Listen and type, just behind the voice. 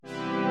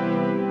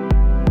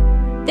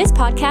This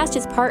podcast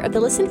is part of the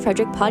Listen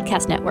Frederick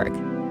Podcast Network.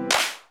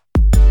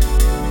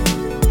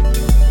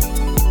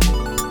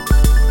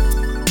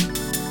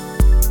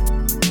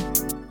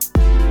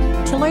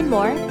 To learn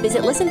more,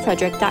 visit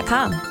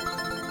listenfrederick.com.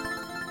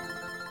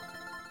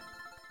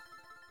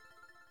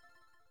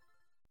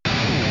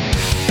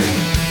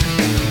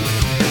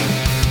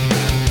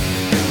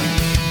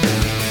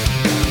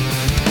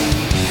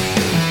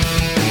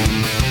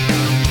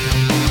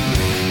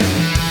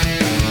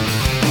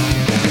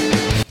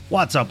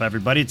 What's up,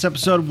 everybody? It's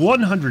episode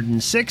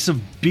 106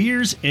 of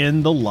Beers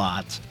in the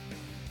Lot.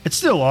 It's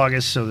still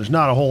August, so there's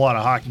not a whole lot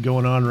of hockey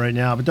going on right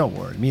now, but don't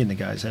worry, me and the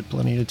guys had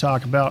plenty to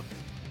talk about.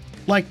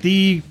 Like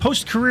the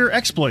post-career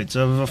exploits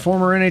of a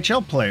former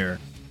NHL player.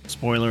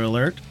 Spoiler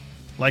alert,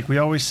 like we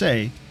always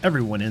say,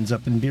 everyone ends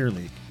up in beer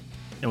league.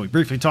 And we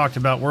briefly talked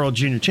about World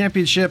Junior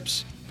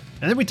Championships,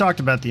 and then we talked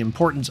about the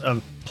importance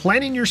of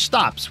planning your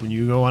stops when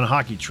you go on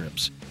hockey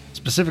trips,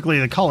 specifically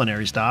the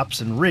culinary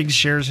stops, and Riggs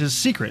shares his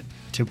secret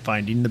to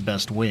finding the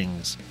best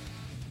wings.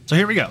 So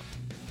here we go.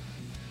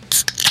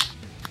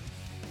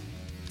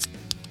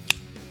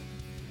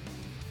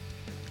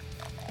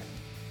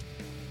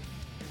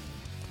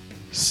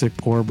 Sick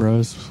pour,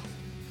 bros.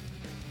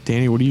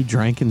 Danny, what are you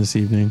drinking this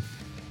evening?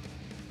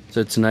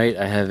 So tonight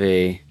I have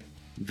a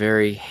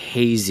very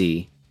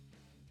hazy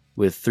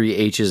with 3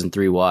 H's and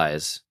 3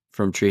 Y's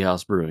from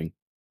Treehouse Brewing.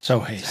 So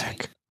hazy.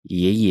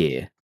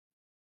 Yeah.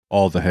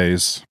 All the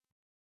haze.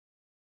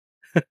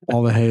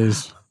 All the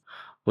haze.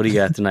 What do you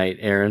got tonight,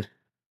 Aaron?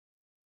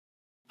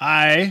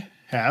 I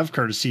have,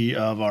 courtesy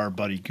of our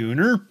buddy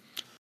Gooner,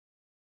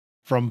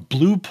 from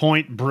Blue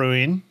Point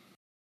Brewing,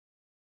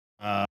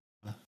 a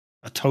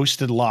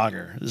toasted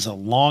lager. This is a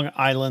Long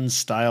Island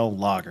style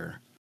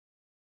lager.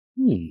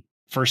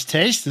 First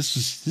taste, this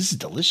is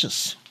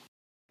delicious.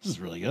 This is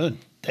really good.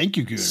 Thank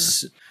you,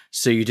 Gooner.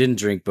 So you didn't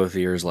drink both of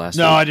yours last week?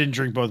 No, I didn't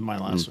drink both of mine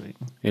last week.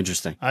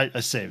 Interesting. I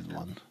saved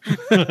one.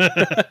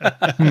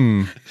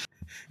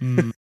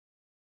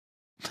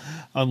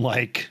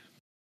 Unlike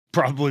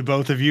probably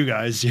both of you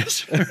guys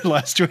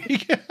last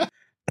week.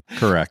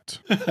 Correct.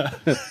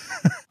 Yep.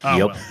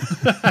 Well.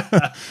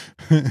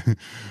 What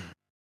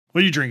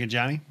are you drinking,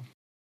 Johnny?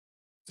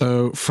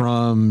 So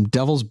from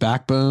Devil's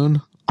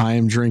Backbone, I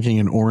am drinking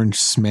an orange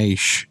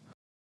smash.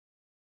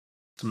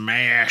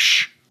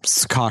 Smash.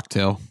 It's a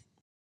cocktail.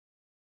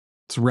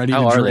 It's ready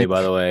How to are drink. they,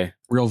 by the way?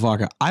 Real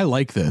vodka. I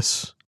like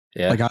this.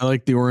 Yeah. Like, I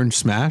like the orange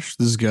smash.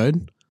 This is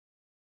good.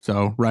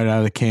 So right out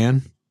of the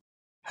can.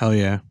 Hell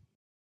yeah.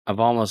 I've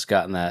almost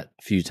gotten that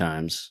a few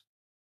times.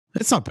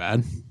 It's not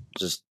bad.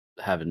 Just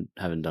haven't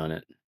done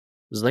it. It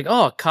was like,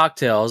 oh, a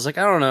cocktail. I was like,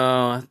 I don't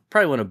know. I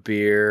probably want a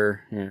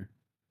beer. Yeah.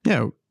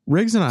 Yeah.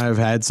 Riggs and I have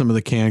had some of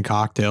the canned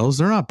cocktails.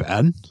 They're not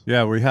bad.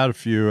 Yeah, we had a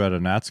few at a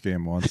Nats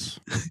game once.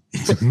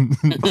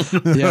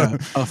 Yeah,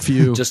 a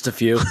few. Just a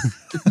few.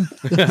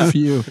 A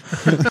few.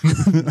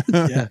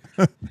 Yeah.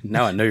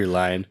 Now I know you're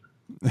lying.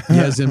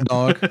 Yeah, Zim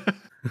Dog.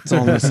 That's all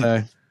I'm going to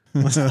say.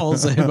 That's all I'll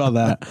say about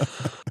that.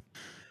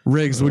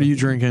 Riggs, what are you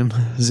drinking?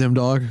 Zim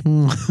Dog?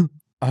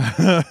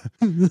 I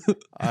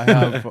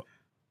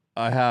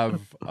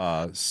have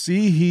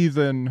Sea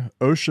Heathen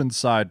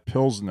Oceanside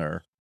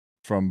Pilsner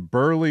from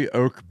Burley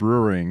Oak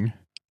Brewing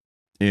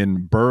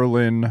in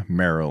Berlin,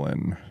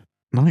 Maryland.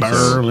 Nice.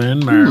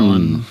 Berlin,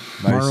 Maryland.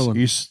 Nice Maryland.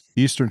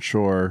 Eastern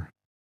Shore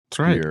That's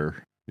right.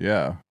 beer.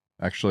 Yeah.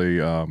 Actually,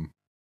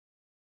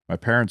 my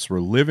parents were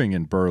living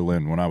in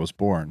Berlin when I was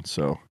born,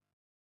 so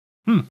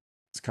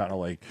it's kind of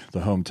like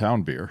the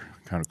hometown beer.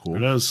 Kind of cool.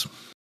 It is.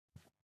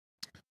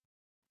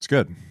 It's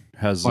good.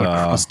 Has A lot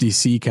of crusty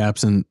sea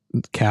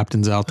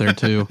captains out there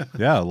too.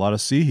 yeah, a lot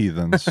of sea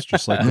heathens,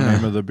 just like the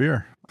name of the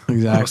beer.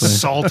 Exactly.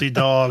 Salty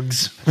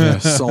dogs. Yeah,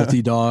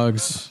 salty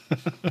dogs.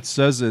 It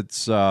says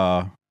it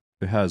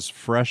has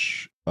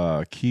fresh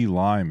key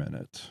lime in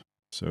it,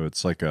 so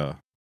it's like a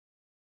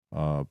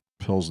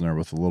pilsner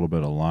with a little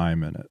bit of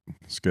lime in it.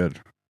 It's good.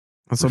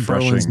 That's what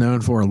Refreshing. Berlin's known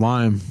for,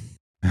 lime.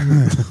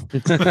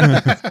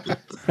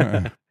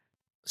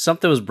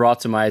 Something was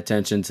brought to my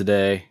attention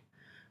today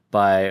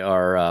by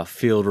our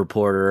field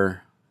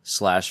reporter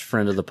 /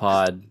 friend of the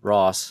pod,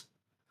 Ross.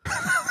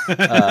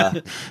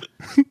 In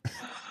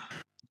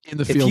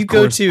the If field you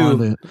go to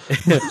correspondent.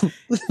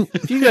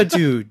 if you go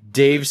to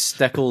Dave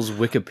Steckel's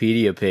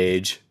Wikipedia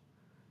page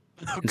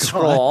and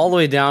scroll God. all the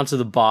way down to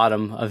the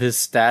bottom of his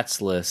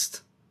stats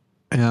list,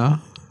 Yeah.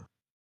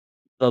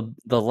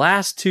 the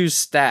last 2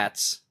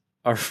 stats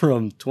are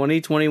from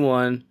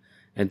 2021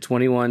 and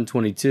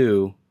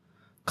 21-22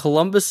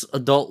 Columbus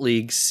Adult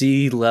League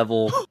C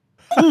level.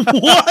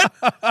 What?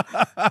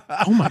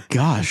 Oh my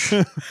gosh.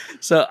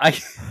 So I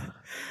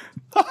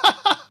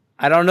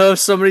don't know if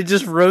somebody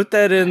just wrote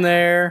that in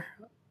there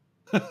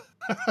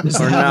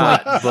Does or it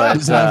have, not, but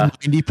does it have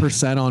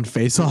 90% on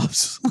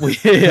face-offs? we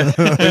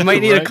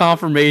might need a Right.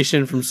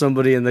 confirmation from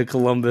somebody in the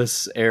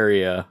Columbus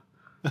area.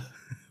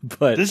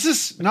 But This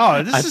is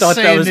I thought that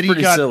saying was that he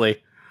pretty got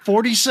silly.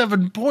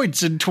 47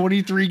 points in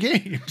 23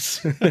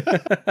 games.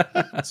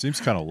 It seems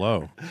kind of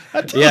low.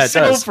 That Yeah, it does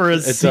sound does. for a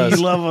It does.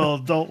 C-level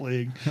adult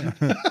league.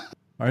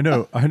 I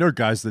know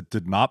guys that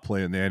did not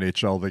play in the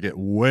NHL that get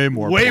way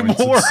more Way points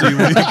more. in C League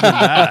than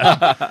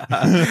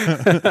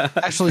that.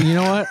 Actually, you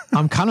know what?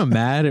 I'm kind of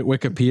mad at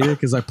Wikipedia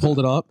because I pulled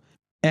it up.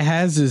 It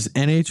has his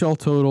NHL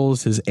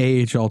totals, his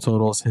AHL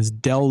totals, his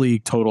Dell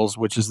League totals,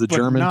 which is the But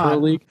German not- Pro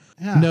League.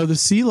 Yeah. No, the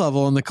sea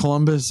level in the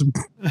Columbus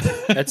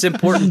That's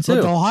important too.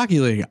 Football Hockey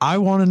League. I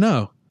want to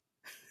know.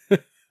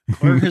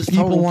 Where are his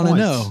People total want to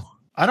points? know.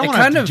 I don't It want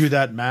to have kind to of- do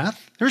that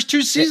math. There's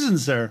 2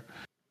 seasons there.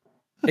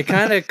 It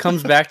kind of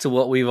comes back to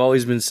what we've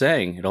always been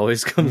saying. It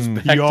always comes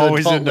back You to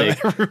always adult end up, league.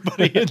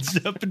 everybody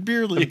ends up in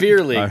beer The league.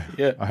 beer league.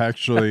 Yeah. I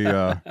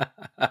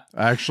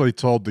actually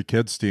told the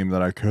kids team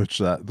that I coached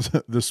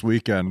that this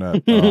weekend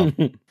at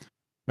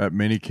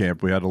mini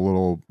camp. We had a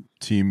little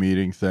team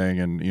meeting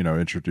thing and,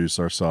 introduce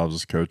ourselves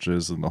as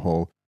coaches and the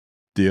whole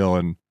deal.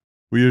 And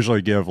we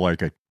usually give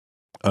like a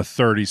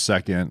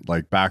 30-second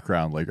like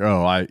background, like,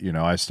 oh,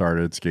 I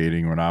started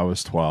skating when I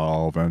was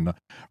 12 and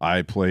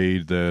I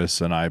played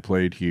this and I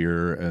played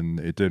here and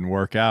it didn't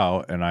work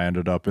out and I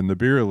ended up in the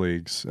beer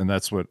leagues. And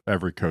that's what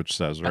every coach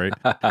says, right?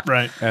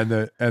 Right.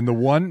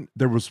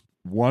 There was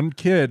one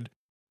kid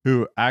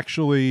who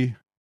actually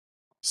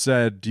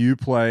said, do you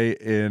play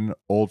in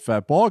Old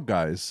Fat Bald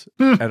Guys?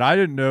 And I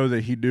didn't know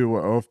that he knew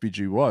what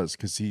OFBG was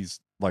because he's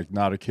like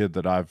not a kid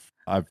that I've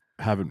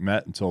haven't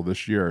met until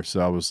this year.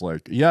 So I was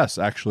like, yes,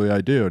 actually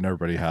I do. And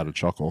everybody had a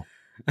chuckle.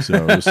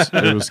 So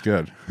it was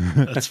good.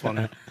 That's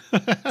funny.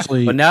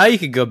 Actually, But now you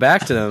could go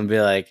back to them and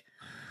be like,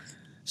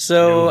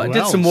 so Who I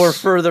did some else? more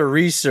further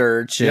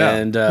research Yeah.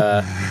 and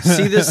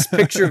see this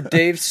picture of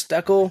Dave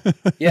Steckel?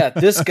 Yeah,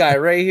 this guy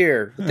right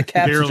here with the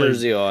Caps Beer league.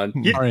 jersey on.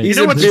 You, All right. He's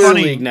you know in what's beer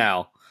funny? league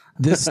now.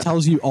 this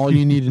tells you all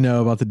you need to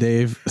know about the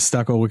Dave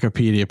Steckel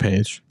Wikipedia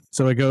page.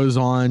 So it goes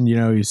on,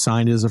 he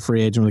signed as a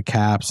free agent with the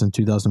Caps in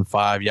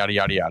 2005, yada,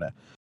 yada, yada.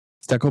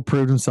 Steckel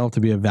proved himself to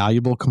be a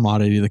valuable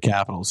commodity to the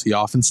Capitals. He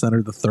often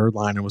centered the third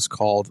line and was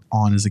called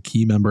on as a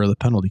key member of the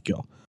penalty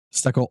kill.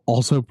 Steckel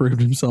also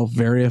proved himself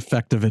very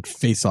effective at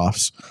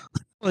face-offs.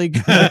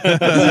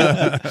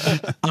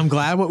 I'm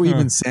glad what we've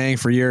been saying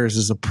for years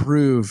is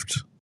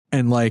approved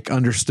and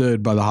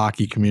understood by the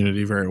hockey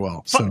community very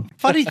well. So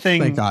Funny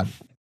thing. thank God.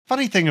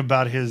 Funny thing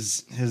about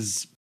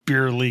his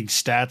beer league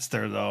stats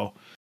there, though,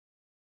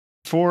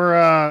 for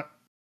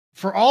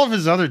all of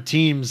his other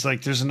teams,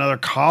 there's another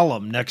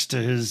column next to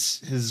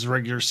his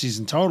regular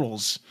season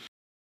totals,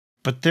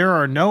 but there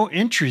are no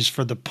entries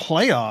for the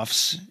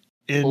playoffs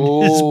in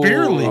his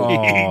beer league.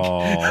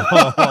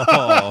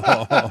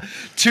 Oh.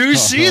 2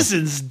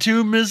 seasons,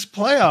 2 missed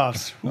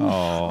playoffs.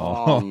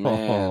 Oh,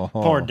 man.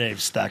 Poor Dave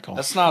Steckel.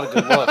 That's not a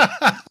good look.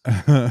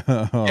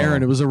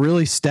 Aaron, it was a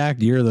really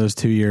stacked year those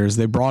 2 years.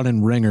 They brought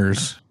in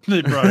ringers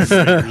They brought his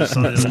fingers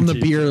on from the other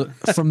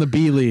teams. from the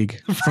B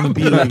League. From the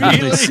B League B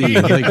they see.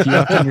 League. You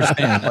have to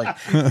understand.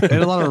 They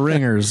had a lot of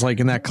ringers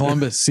in that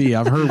Columbus Sea.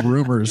 I've heard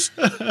rumors.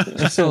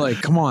 So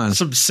come on.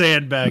 Some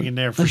sandbagging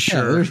there for Yeah,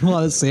 sure. there's a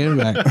lot of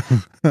sandbag.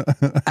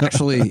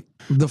 Actually,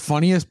 the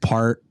funniest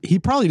part, he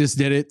probably just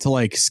did it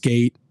to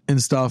skate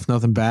and stuff,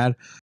 nothing bad.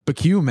 But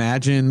can you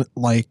imagine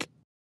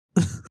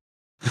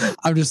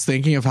I'm just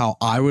thinking of how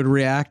I would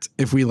react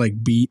if we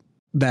beat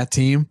that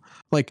team.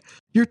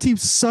 Your team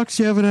sucks,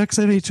 you have an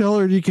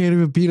ex-NHLer and you can't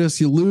even beat us,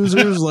 you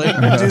losers. Do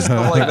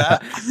something like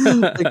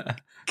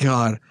that.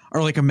 God.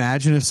 Or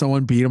imagine if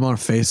someone beat him on a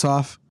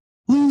face-off.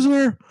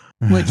 Loser.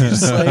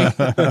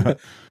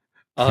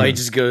 Oh, he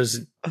just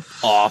goes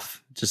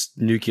off, just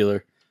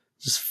nuclear,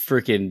 just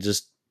freaking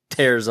just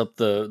tears up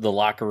the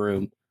locker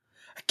room.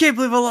 I can't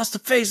believe I lost a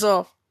face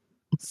off.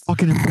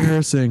 Fucking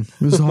embarrassing.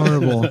 It was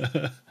horrible.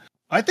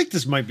 I think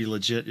this might be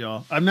legit,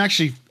 y'all. I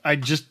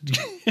just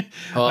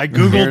Oh, I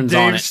googled Aaron's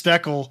on Dave it.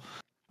 Steckel,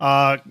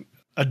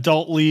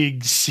 adult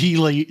league C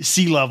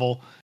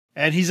level,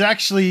 and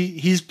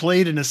he's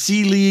played in a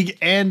C league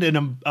and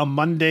in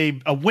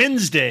a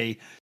Wednesday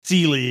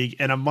C league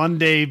and a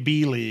Monday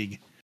B league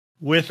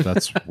with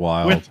That's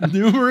wild. with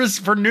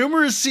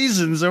numerous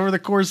seasons over the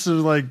course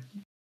of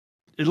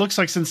it looks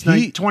like since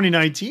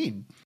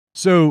 2019.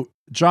 So,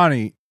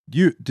 Johnny,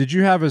 did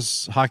you have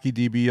his hockey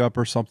DB up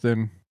or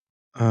something?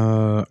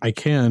 I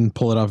can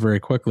pull it up very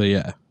quickly.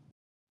 Yeah.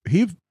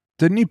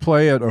 Didn't he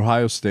play at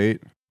Ohio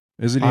State?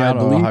 Isn't he I out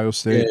of believe Ohio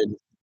State?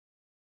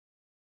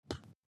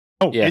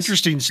 Oh, Yes.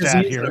 interesting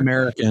stat He's here.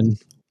 American.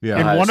 Yeah.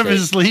 In Ohio one of State.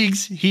 his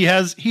leagues, he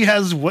has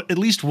at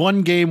least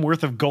one game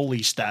worth of goalie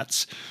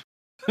stats.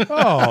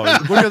 Oh,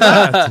 look at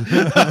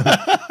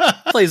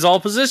that. Plays all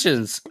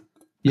positions.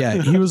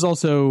 Yeah, he was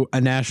also a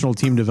national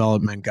team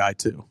development guy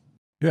too.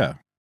 Yeah.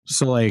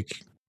 So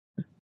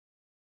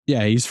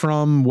yeah, he's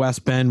from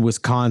West Bend,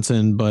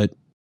 Wisconsin, but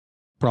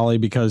probably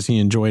because he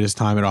enjoyed his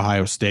time at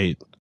Ohio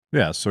State.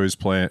 Yeah. So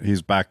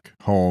he's back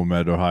home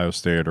at Ohio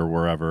State or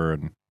wherever.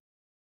 And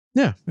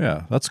Yeah.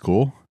 Yeah. That's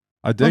cool.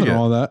 I dig Nothing it.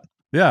 wrong with that.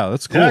 Yeah.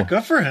 That's cool. Yeah,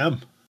 good for him.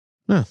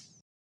 Yeah.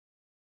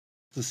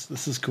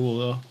 This is cool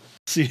though.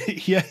 See,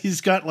 yeah,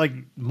 he's got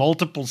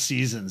multiple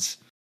seasons.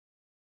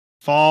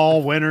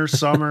 Fall, winter,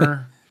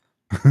 summer.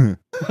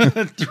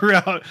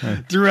 throughout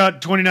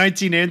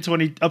 2019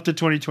 and up to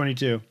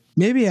 2022.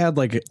 Maybe add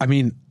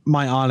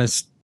my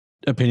honest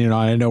opinion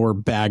on it. I know we're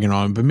bagging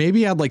on him, but maybe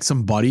he had like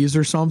some buddies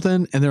or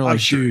something, and they're I'm like,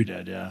 sure he dude,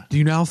 did, yeah. do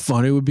you know how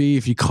fun it would be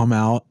if you come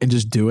out and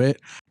just do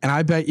it? And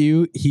I bet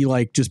you he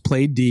like just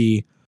played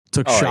D,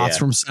 took shots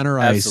from center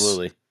ice,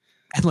 Absolutely.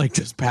 and like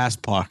just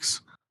passed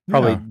pucks.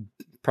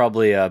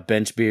 Probably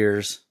bench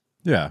beers.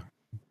 Yeah.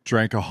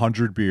 Drank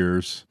 100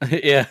 beers.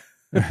 Yeah.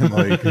 And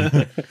like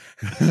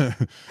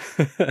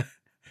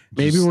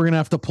Maybe we're gonna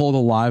have to pull the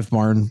live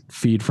barn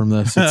feed from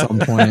this at some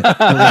point. We're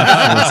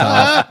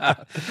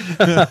gonna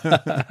figure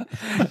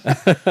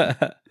this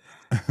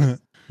out.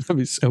 That'd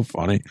be so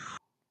funny.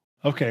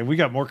 Okay, we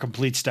got more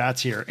complete stats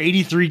here.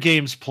 83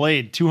 games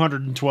played,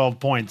 212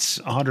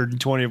 points,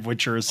 120 of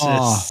which are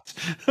assists.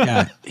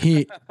 Yeah,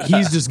 he's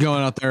just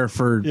going out there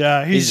for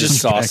Yeah, He's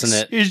just saucing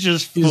it. He's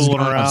just he's just fooling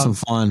gonna have around. some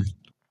fun.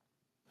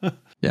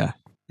 Yeah.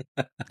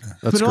 that's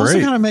But it also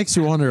great. kind of makes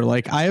you wonder,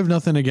 like, I have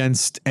nothing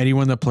against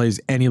anyone that plays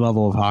any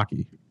level of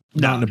hockey.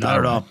 No, in a not bad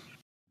at way. all.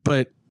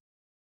 But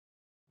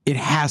it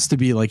has to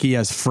be like he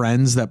has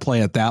friends that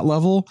play at that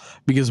level,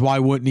 because why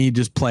wouldn't he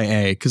just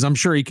play A? Because I'm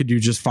sure he could do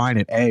just fine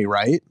at A,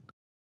 right?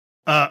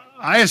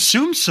 I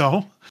assume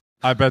so.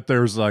 I bet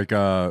there's like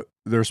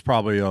there's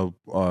probably a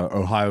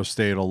Ohio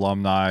State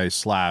alumni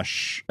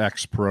 /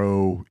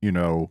 ex-pro,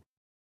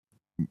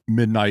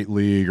 midnight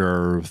league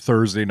or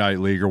Thursday night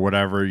league or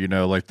whatever,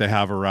 like they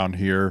have around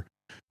here.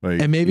 Like,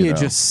 And maybe it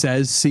just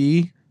says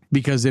C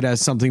because it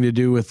has something to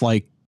do with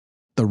like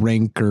the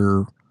rink,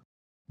 or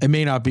it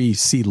may not be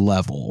C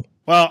level.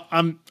 Well,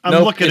 I'm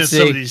Nope, looking at it's some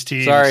C. of these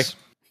teams. Sorry.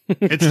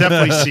 It's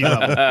definitely C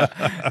level.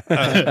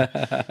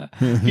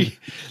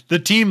 The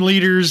team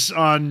leaders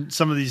on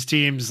some of these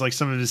teams, like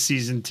some of the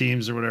season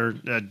teams or whatever,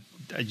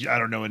 I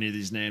don't know any of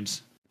these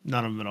names.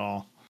 None of them at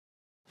all.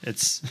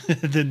 It's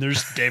then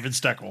there's David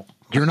Steckel.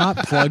 You're not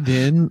plugged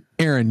in,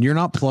 Aaron. You're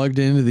not plugged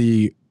into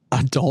the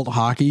adult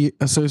hockey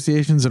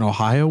associations in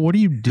Ohio. What are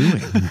you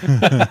doing?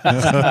 What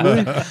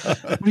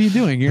are you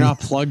doing? You're not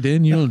plugged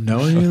in. You don't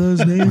know any of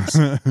those names.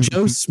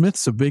 Joe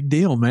Smith's a big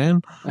deal,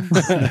 man.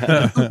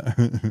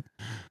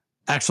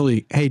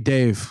 Actually, hey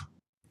Dave,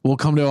 we'll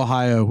come to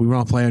Ohio. We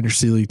want to play on your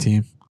C League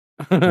team.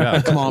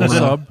 Yeah, Come on, we'll bro.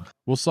 sub.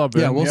 We'll sub.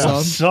 Yeah, in, we'll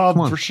sub. Sub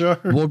Come on. for sure.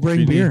 We'll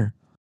bring If you beer.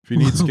 If you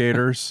need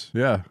skaters,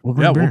 yeah, We'll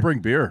bring beer. we'll bring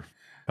beer.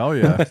 Hell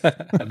yeah.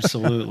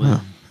 Absolutely.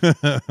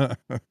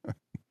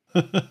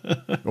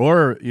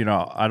 Or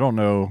I don't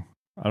know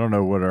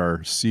what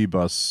our C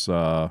bus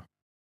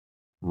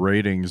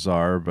ratings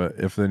are, but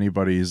if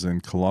anybody's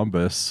in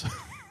Columbus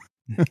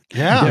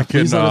Yeah. Yeah,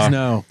 please let us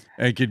know.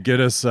 and could get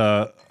us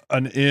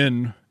an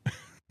in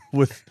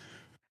with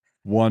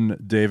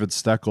one David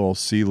Steckel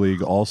C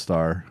League All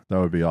Star, that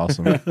would be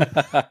awesome. Hey,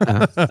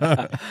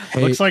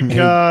 Looks like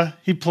hey,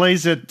 he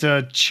plays at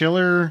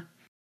Chiller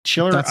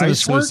that's an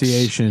Ice Works?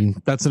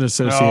 association. That's an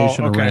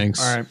association Oh, of okay.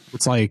 ranks. All right.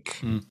 It's like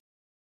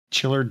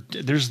Chiller.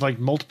 There's like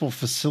multiple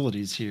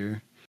facilities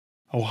here.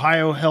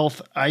 Ohio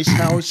Health Ice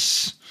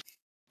House,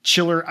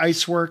 Chiller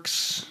Ice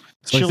Works,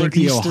 so I Chiller think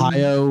the Easton.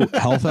 Ohio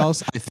Health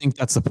House. I think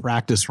that's the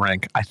practice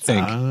rank. I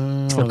think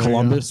Oh, for there you go.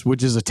 Columbus,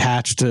 which is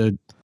attached to.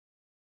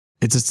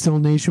 Is it still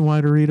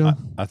Nationwide Arena?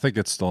 I think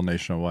it's still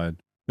nationwide.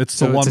 It's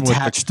So the one it's with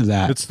attached to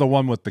that. it's the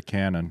one with the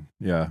cannon.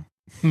 Yeah.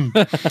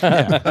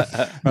 Yeah.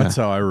 That's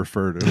how I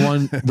refer to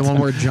it. the one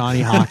where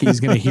Johnny Hockey's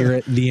going to hear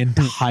it the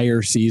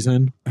entire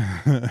season,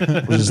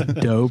 which is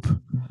dope.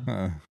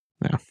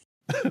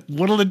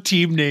 One of the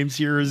team names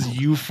here is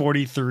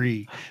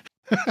U43.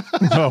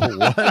 Oh,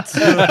 what?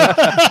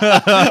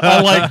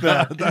 I like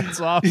that. That's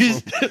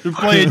awesome. They're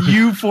playing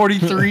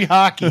U43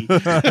 hockey.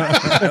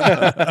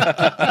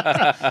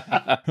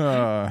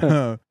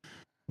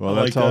 Well, I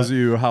that like tells that.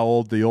 you how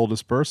old the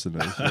oldest person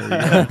is. There you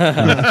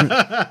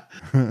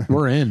go.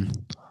 We're in.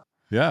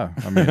 Yeah,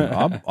 I mean,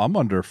 I'm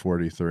under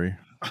 43.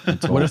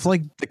 until What if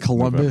like the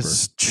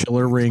Columbus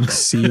Chiller Rink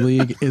C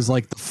League is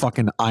like the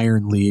fucking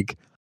Iron League?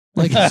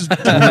 Like it's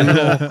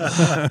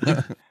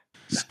brutal.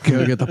 Just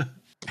go get the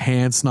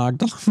pants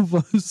knocked off of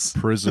us.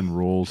 prison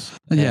rules?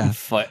 Yeah.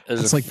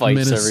 There's It's a like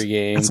fights every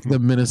game. It's like the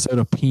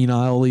Minnesota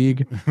Penile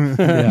League.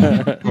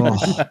 Yeah. Oh,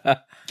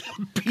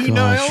 Penile?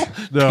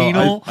 gosh. No,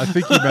 Penal? I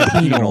think you meant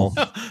penal.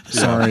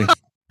 Sorry.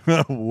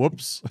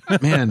 Whoops.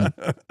 Man,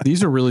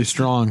 these are really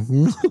strong.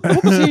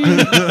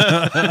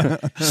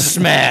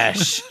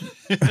 Smash.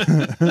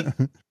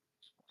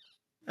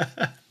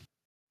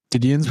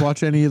 Did Yins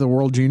watch any of the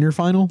World Junior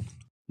Final?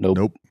 Nope.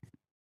 Nope.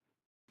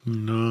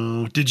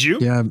 No. Did you?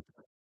 Yeah.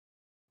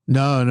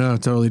 No,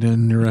 totally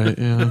didn't. You're right.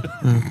 Yeah.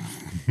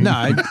 No,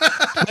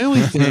 my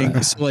only thing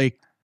is like,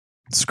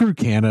 screw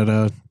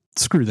Canada.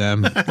 Screw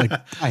them. Like,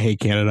 I hate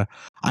Canada.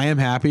 I am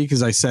happy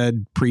because I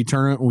said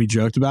pre-tournament when we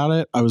joked about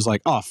it, I was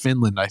like, oh,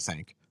 Finland, I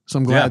think. So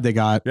I'm glad Yeah. they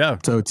got Yeah.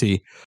 to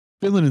OT.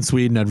 Finland and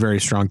Sweden had very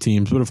strong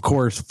teams, but of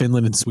course,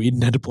 Finland and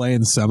Sweden had to play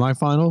in the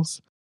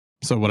semifinals.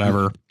 So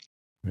whatever.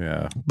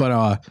 Yeah.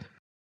 But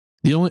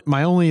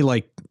my only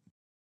like,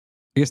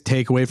 I guess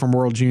takeaway from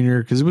World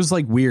Junior, because it was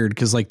like weird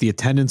because like the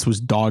attendance was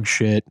dog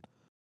shit.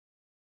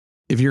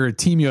 If you're a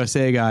Team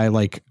USA guy,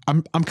 like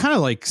I'm kind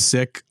of like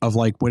sick of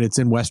like when it's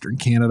in Western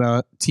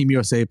Canada, Team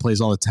USA plays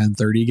all the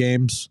 10:30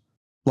 games.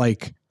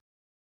 Like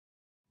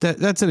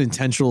that's an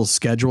intentional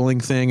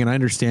scheduling thing, and I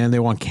understand they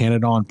want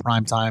Canada on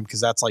primetime because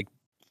that's like,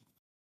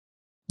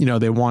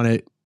 they want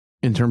it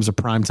in terms of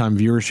primetime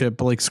viewership,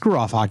 but like screw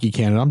off Hockey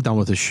Canada. I'm done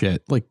with this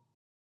shit. Like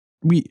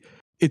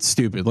it's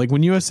stupid. Like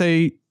when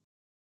USA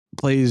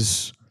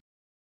hosts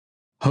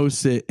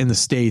it in the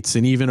States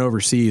and even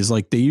overseas,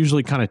 like they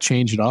usually kind of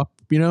change it up,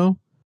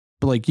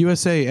 but like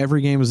USA,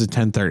 every game is at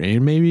 10:30,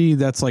 and maybe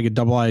that's like a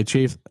double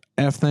IHF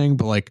thing,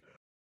 but like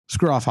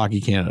screw off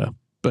Hockey Canada.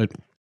 But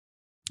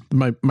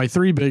my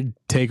three big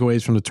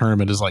takeaways from the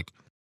tournament is like,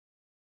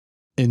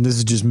 and this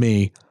is just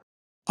me,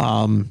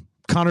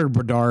 Connor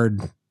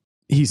Bedard,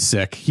 he's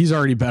sick. He's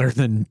already better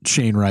than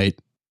Shane Wright.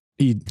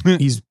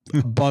 He's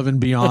above and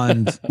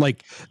beyond.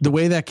 Like the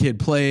way that kid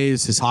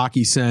plays, his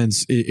hockey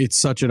sense, it's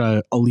such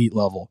an elite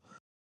level.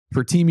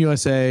 For Team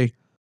USA,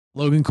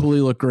 Logan Cooley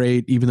looked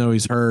great, even though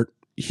he's hurt.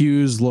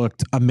 Hughes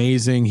looked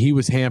amazing. He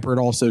was hampered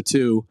also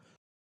too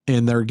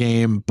in their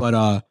game,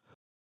 but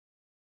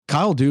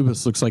Kyle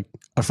Dubas looks like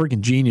a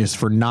freaking genius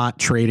for not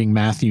trading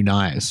Matthew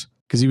Nyes,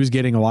 because he was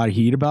getting a lot of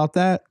heat about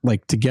that.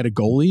 Like, to get a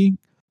goalie,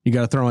 you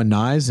got to throw in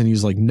Nyes, and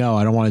he's like, no,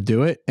 I don't want to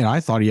do it. And I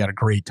thought he had a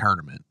great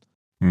tournament.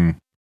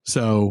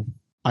 So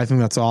I think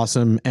that's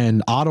awesome.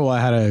 And Ottawa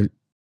had a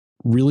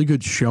really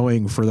good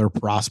showing for their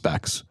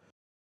prospects.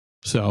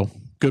 So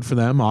good for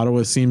them.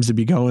 Ottawa seems to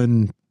be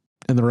going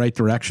in the right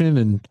direction.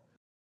 And,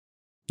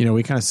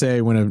 we kind of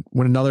say when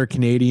another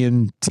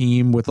Canadian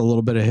team with a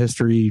little bit of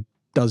history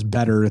does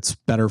better, it's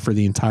better for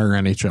the entire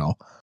NHL.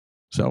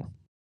 So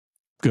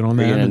good on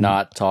that. You're going to and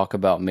not talk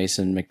about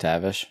Mason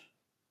McTavish?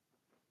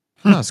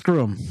 No,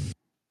 screw him.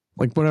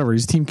 Like, whatever.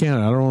 He's Team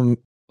Canada.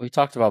 We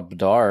talked about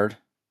Bedard.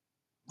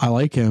 I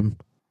like him.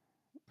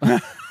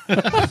 Mason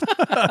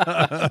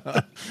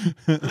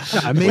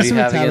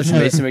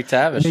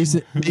McTavish.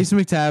 Mason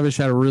McTavish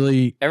had a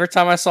really... Every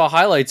time I saw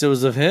highlights, it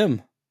was of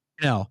him.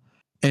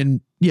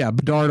 And yeah,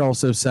 Bedard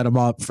also set him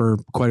up for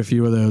quite a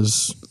few of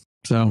those.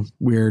 So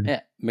weird.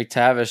 Yeah,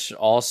 McTavish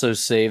also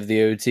saved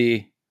the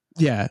OT.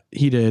 Yeah,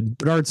 he did.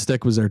 Bedard's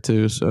stick was there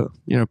too. So,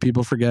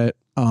 people forget.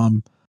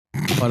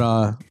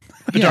 Bedard's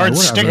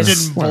stick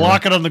didn't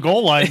block it on the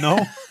goal line, though.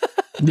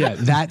 Yeah,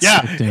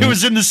 it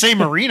was in the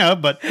same arena,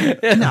 but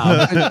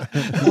no.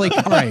 Like,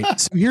 all right.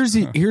 So here's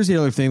the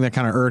other thing that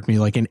kind of irked me.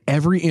 Like, in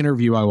every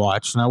interview I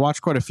watched, and I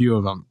watched quite a few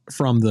of them,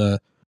 from the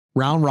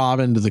round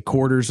robin to the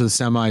quarters to the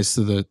semis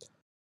to the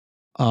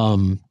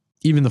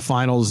even the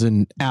finals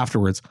and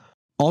afterwards,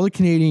 all the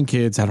Canadian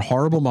kids had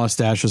horrible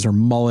mustaches or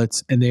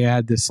mullets, and they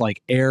had this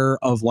like air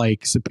of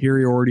like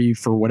superiority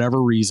for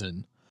whatever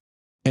reason.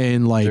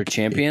 And like, they're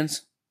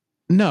champions.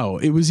 No,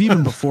 it was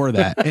even before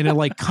that. And it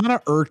like kind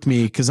of irked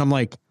me because I'm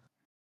like,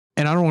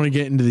 and I don't want to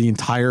get into the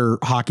entire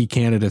Hockey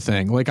Canada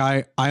thing. Like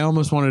I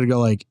almost wanted to go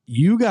like,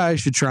 you guys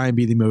should try and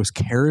be the most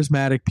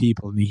charismatic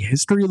people in the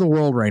history of the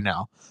world right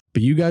now.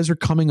 But you guys are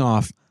coming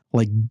off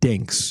like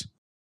dinks.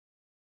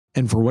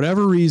 And for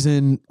whatever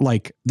reason,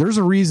 like there's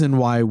a reason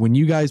why when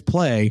you guys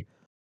play,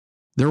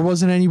 there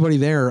wasn't anybody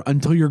there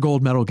until your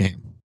gold medal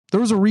game.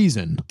 There was a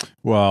reason.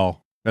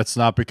 Well, that's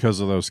not because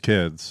of those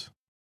kids.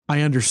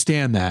 I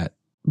understand that.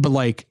 But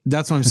like,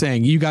 that's what I'm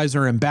saying. You guys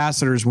are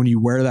ambassadors when you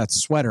wear that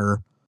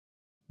sweater.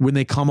 When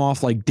they come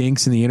off like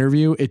dinks in the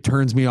interview, it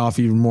turns me off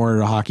even more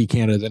to Hockey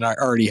Canada than I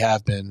already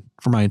have been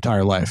for my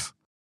entire life.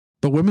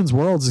 The Women's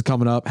Worlds is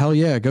coming up. Hell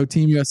yeah. Go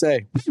Team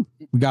USA.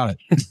 We got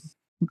it.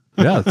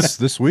 Yeah, it's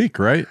this week,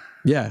 right?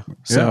 Yeah.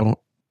 So,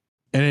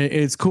 and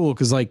it's cool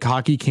because like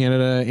Hockey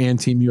Canada and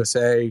Team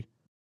USA,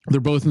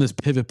 they're both in this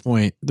pivot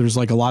point. There's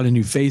like a lot of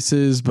new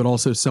faces, but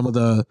also some of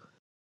the,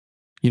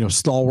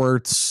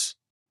 stalwarts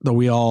that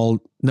we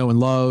all know and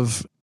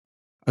love.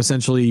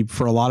 Essentially,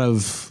 for a lot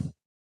of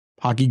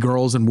hockey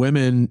girls and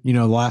women,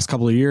 the last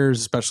couple of years,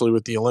 especially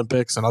with the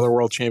Olympics and other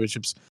world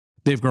championships,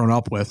 they've grown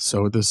up with.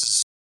 So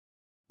this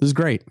is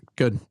great.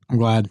 Good. I'm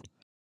glad.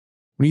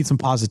 We need some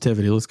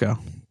positivity. Let's go.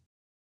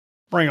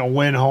 Bring a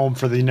win home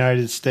for the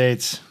United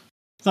States.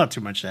 It's not too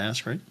much to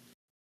ask, right?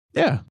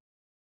 Yeah.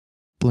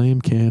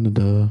 Blame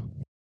Canada.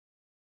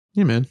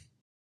 Yeah, man.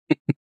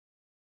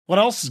 What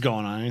else is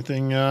going on?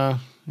 Anything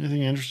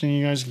interesting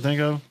you guys can think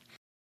of?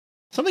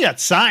 Somebody got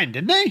signed,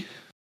 didn't they?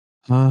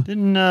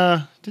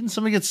 Didn't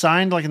somebody get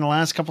signed like in the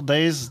last couple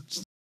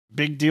days?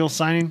 Big deal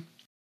signing?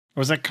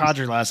 Or was that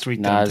Kadri last week?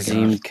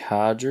 Nazem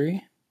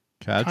Kadri?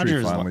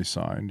 Kadri finally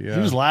signed, yeah.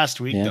 He was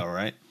last week though,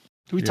 right?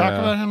 Did we talk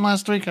about him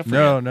last week? I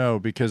forget. No,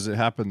 because it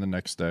happened the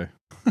next day.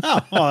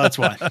 Oh, that's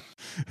why.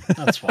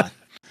 That's why.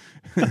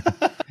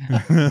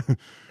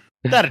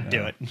 That'd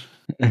do it.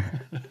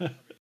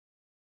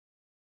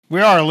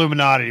 We are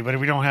Illuminati, but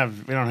we don't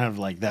have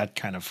like that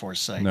kind of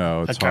foresight.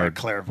 No, it's hard.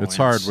 It's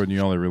hard when you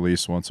only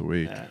release once a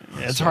week.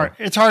 It's hard.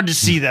 It's hard to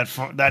see that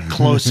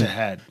close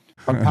ahead.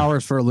 Our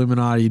powers for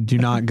Illuminati do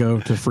not go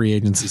to free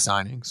agency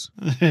signings.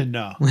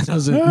 No, it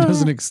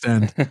doesn't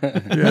extend.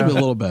 Maybe a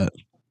little bit.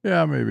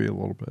 Yeah, maybe a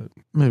little bit.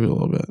 Maybe a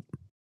little bit.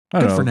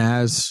 Good for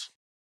Naz.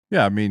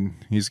 Yeah, I mean,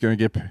 he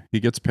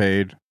gets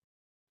paid.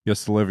 He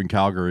has to live in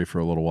Calgary for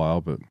a little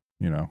while, but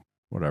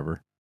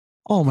whatever.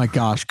 Oh my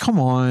gosh, come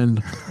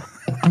on.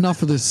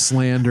 Enough of this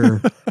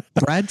slander.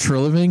 Brad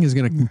Treliving is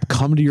going to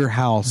come to your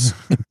house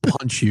and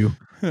punch you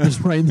just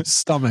right in the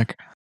stomach.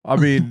 I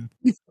mean,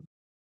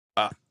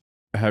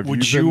 have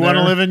Would you you been want to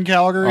there? live in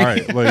Calgary? All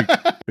right, like,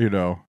 you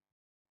know,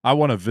 I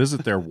want to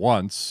visit there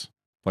once,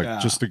 like Yeah.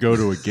 just to go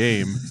to a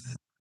game.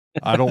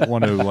 I don't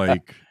want to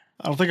like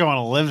I don't think I want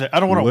to live there. I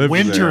don't want to Live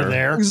winter there.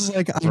 there. It's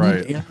like, I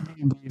Right. need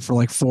Airbnb for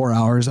like 4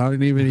 hours. I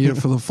don't even need it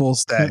for the full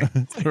stay.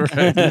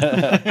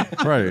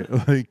 right,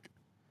 right.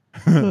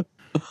 Like,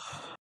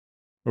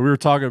 we were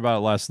talking about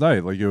it last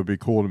night. Like, it would be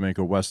cool to make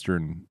a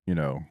Western, you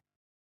know,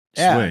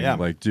 Yeah, swing. yeah.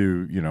 Like,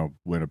 do you know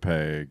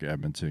Winnipeg,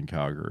 Edmonton,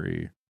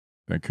 Calgary,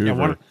 Vancouver, Yeah,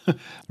 one of the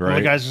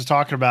right? guys was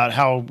talking about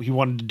how he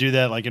wanted to do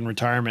that like in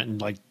retirement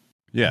and like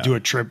Yeah, do a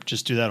trip,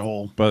 just do that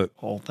whole but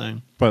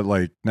thing.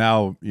 like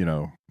now, you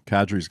know,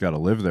 Kadri's got to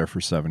live there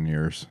for 7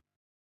 years.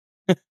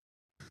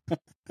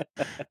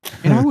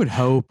 And I would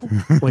hope,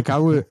 like I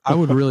would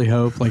really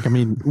hope, like, I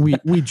mean,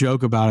 we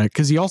joke about it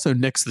because he also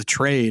nixed the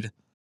trade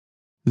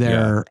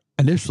there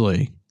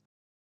initially.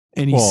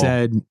 And he Well-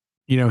 said,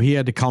 you know, he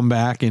had to come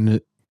back and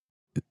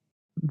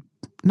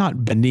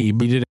not Benny,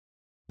 but he did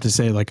to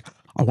say like,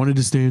 I wanted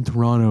to stay in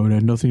Toronto and it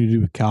had nothing to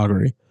do with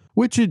Calgary,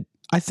 which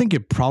I think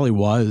it probably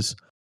was.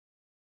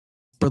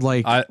 But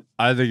like, I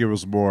think it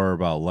was more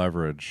about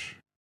leverage.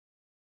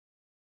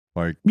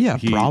 Like, yeah,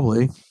 he-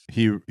 probably.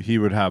 he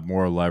would have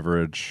more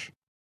leverage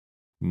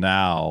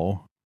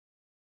now,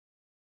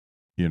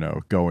 you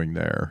know, going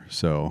there.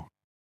 So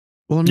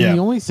Well, I mean, Yeah. the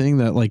only thing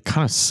that like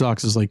kind of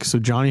sucks is like, so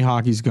Johnny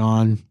Hockey's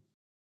gone,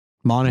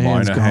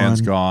 Monahan's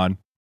Monahan's gone, gone.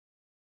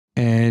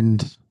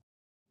 and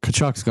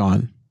Kachuk's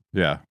gone.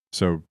 Yeah.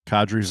 So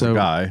Kadri's So- the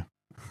guy.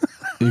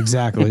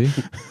 Exactly.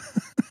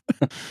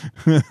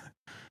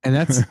 And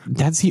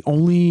that's the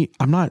only,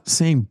 I'm not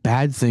saying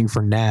bad thing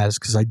for Naz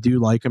because I do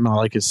like him. I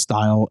like his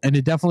style. And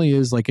it definitely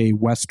is like a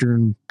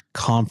Western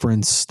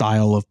Conference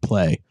style of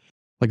play.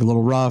 Like a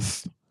little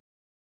rough,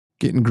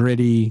 getting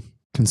gritty,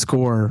 can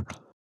score.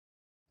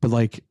 But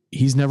like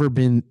he's never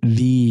been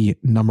the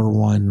number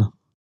one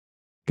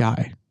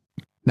guy.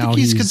 I Now think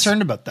he's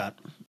concerned about that.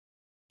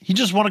 He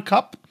just won a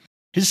cup.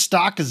 His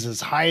stock is as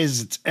high as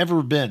it's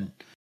ever been.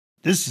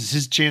 This is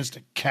his chance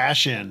to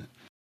cash in.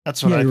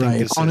 That's what Yeah, I you're think right.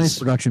 this On ice is.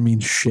 production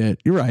means shit.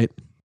 You're right.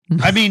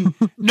 I mean,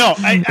 no,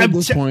 At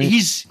this point.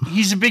 he's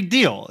a big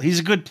deal. He's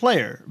a good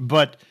player,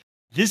 but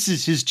this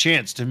is his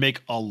chance to make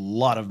a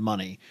lot of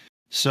money.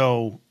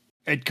 So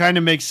it kind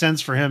of makes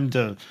sense for him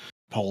to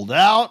hold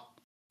out,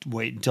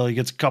 wait until he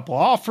gets a couple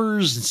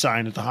offers and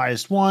sign at the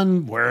highest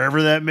one,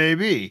 wherever that may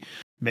be.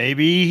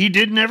 Maybe he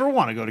didn't ever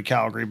want to go to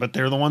Calgary, but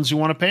they're the ones who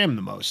want to pay him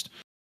the most.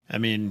 I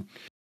mean,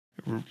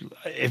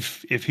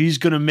 if he's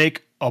going to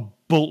make a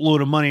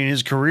boatload of money in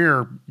his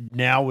career,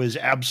 now is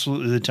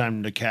absolutely the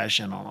time to cash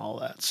in on all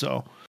that.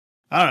 So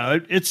I don't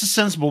know. It's a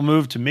sensible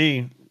move to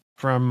me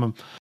from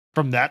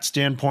that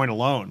standpoint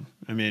alone.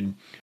 I mean,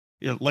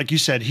 like you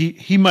said,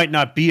 he might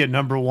not be a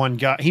number one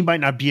guy. He might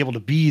not be able to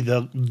be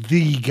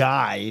the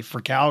guy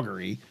for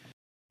Calgary,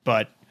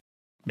 but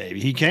maybe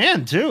he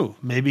can too.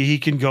 Maybe he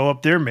can go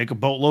up there, make a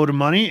boatload of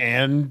money,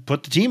 and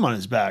put the team on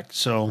his back.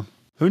 So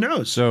who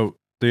knows? So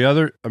the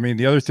other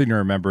thing to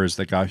remember is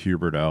they got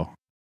Huberdeau,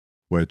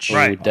 which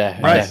Right. Ooh, da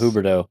Right.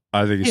 Huberdeau.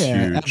 I think is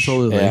Yeah, huge.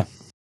 absolutely.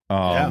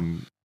 Yeah.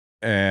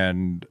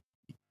 And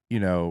you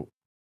know,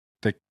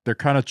 they're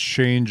kind of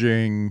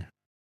changing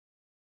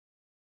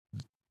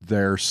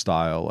their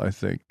style, I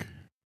think.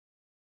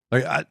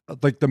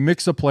 Like the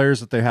mix of players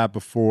that they had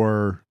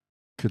before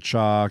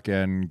Kachuk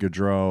and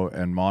Gaudreau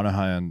and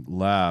Monahan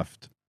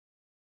left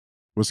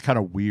was kind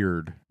of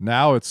weird.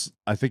 Now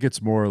I think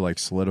it's more like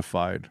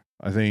solidified.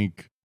 I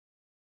think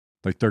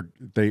like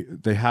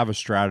they have a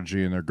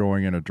strategy and they're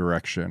going in a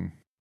direction.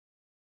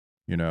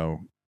 You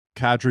know,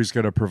 Kadri's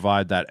going to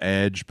provide that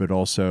edge, but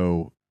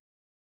also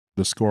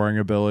the scoring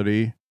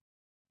ability.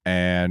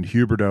 And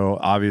Huberdeau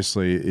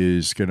obviously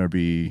is going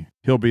to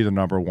he'll be the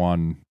number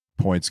one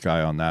points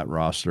guy on that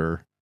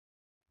roster.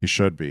 He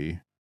should be,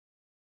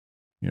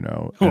 you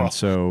know. Well, and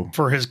so,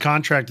 for his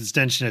contract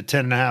extension at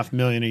 $10.5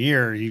 million a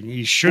year,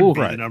 he should Ooh, be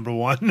right. the number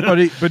one.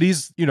 but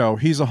he's, you know,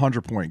 he's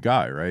 100-point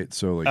guy, right?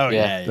 So like, oh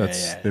Yeah.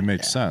 yeah, it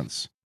makes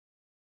sense,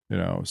 you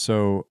know.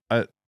 So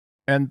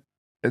and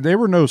they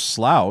were no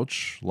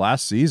slouch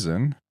last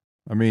season.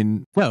 I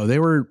mean, No, they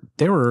were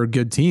a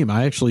good team.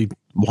 I actually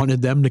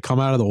wanted them to come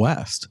out of the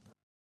West.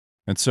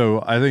 and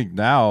so I think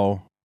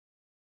now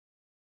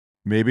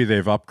maybe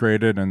they've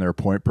upgraded in their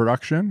point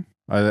production.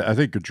 I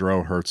think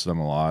Gaudreau hurts them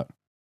a lot,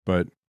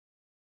 but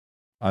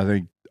I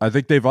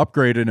think they've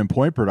upgraded in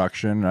point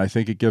production, and I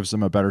think it gives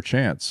them a better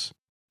chance.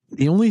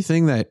 The only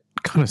thing that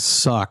kind of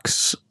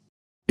sucks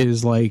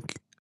is like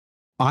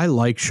I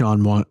like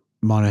Sean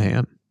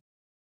Monahan,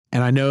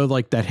 and I know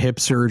like that hip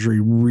surgery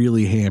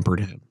really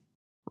hampered him.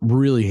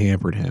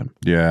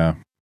 Yeah,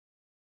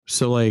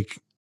 So like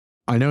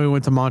I know he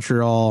went to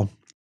Montreal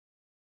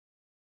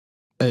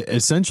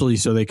essentially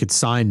so they could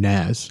sign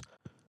Naz.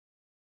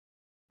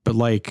 But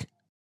like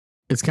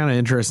it's kind of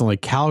interesting,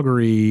 like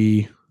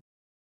Calgary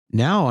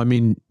now, I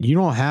mean, you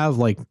don't have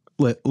like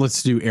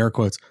let's do air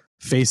quotes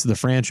face of the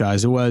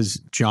franchise. It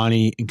was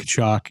Johnny and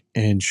Kachuk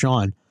and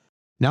Sean.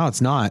 Now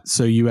it's not.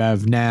 So you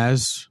have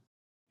Naz,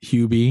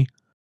 Hubie,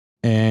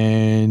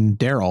 and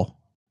Daryl,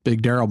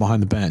 Big Daryl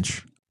behind the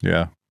bench.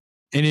 Yeah.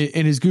 And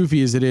as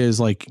goofy as it is,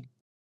 like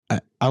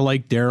I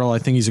like Daryl. I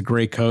think he's a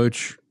great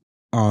coach.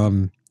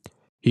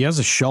 He has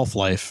a shelf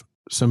life.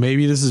 So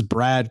maybe this is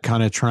Brad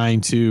kind of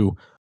trying to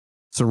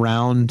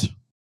surround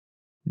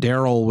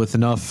Daryl with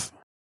enough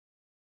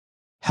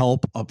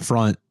help up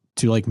front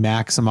to like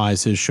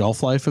maximize his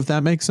shelf life, if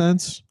that makes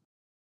sense.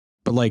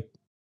 But like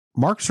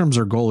Markstrom's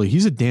our goalie.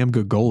 He's a damn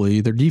good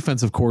goalie. Their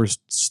defense, of course,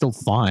 still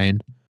fine.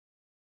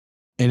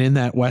 And in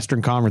that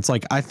Western Conference,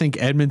 like I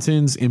think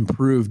Edmonton's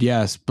improved,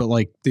 yes, but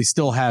like they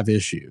still have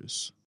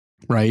issues,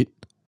 right?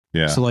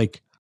 Yeah. So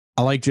like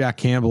I like Jack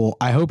Campbell.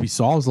 I hope he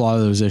solves a lot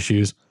of those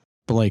issues,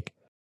 but like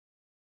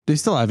they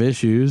still have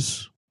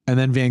issues. And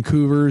then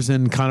Vancouver's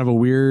in kind of a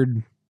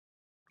weird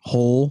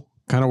hole,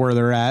 kind of where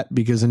they're at,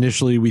 because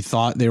initially we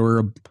thought they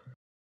were,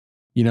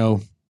 you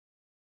know,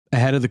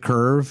 ahead of the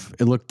curve.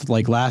 It looked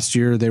like last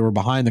year they were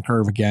behind the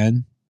curve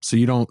again. So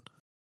you don't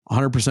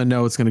 100%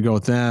 know what's going to go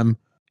with them.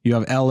 You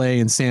have LA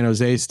and San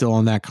Jose still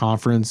in that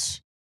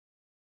conference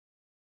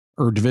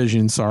or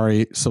division.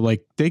 Sorry. So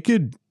like they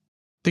could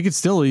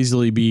still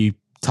easily be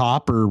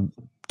top or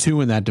two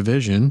in that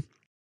division.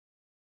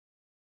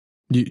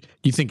 Do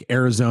you think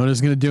Arizona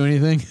is going to do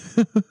anything?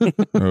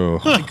 Oh,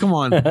 Like, come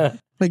on,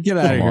 like get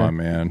out of come here, on,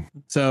 man.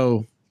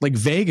 So like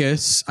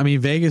Vegas, I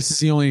mean, Vegas is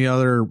the only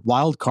other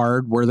wild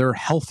card where they're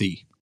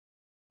healthy.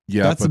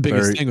 Yeah, That's the but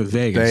biggest thing with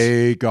Vegas.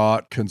 They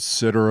got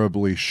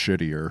considerably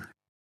shittier.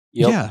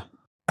 Yep. Yeah.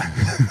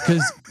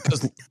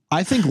 Because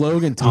I think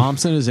Logan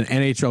Thompson is an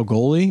NHL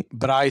goalie,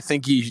 but I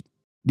think he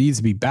needs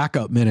to be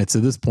backup minutes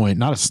at this point,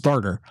 not a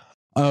starter.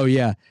 Oh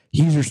yeah,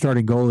 he's your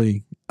starting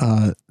goalie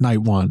night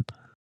one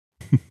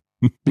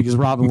because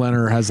Robin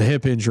Leonard has a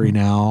hip injury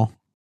now.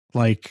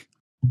 Like,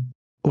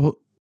 well,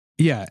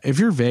 yeah. If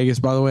you're Vegas,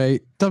 by the way,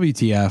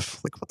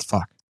 WTF? Like, what the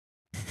fuck?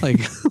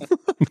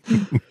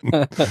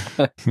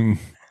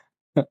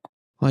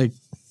 Like,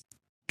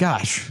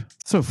 gosh,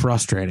 so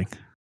frustrating.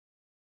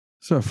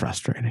 So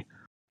frustrating.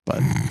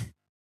 But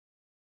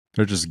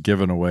They're just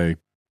giving away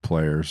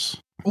players.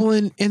 well,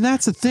 and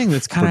that's the thing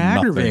that's kind of For nothing.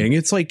 aggravating.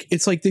 It's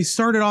like they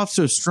started off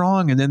so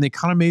strong and then they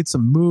kind of made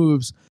some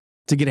moves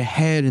to get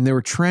ahead and they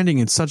were trending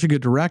in such a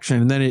good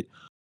direction. And then it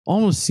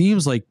almost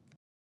seems like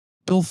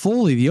Bill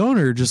Foley, the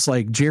owner, just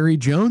like Jerry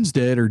Jones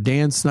did or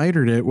Dan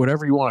Snyder did,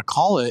 whatever you want to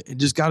call it, and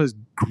just got his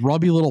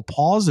grubby little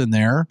paws in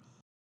there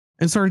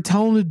and started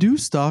telling them to do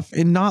stuff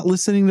and not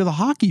listening to the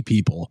hockey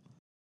people.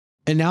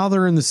 And now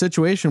they're in the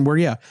situation where,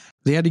 yeah,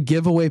 they had to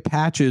give away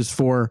patches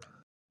for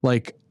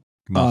like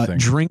Nothing.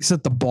 drinks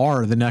at the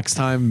bar the next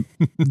time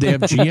they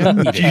have GM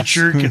meetings.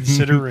 Future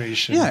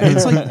consideration. Yeah,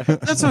 it's like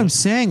that's what I'm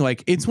saying.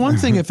 Like, it's one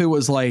thing if it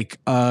was like,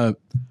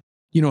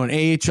 you know,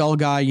 an AHL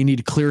guy, you need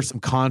to clear some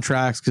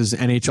contracts because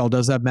NHL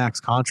does have max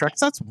contracts.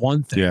 That's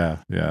one thing. Yeah,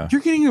 yeah. You're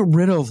getting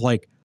rid of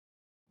like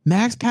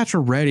Max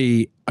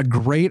Pacioretty, a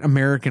great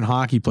American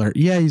hockey player.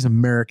 Yeah, he's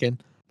American.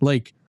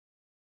 Like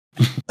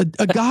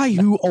a guy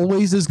who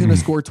always is going to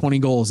score 20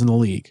 goals in the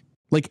league,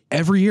 like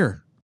every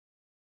year.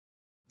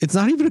 It's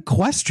not even a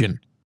question.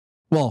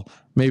 Well,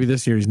 maybe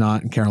this year he's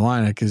not in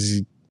Carolina because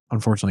he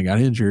unfortunately got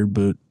injured,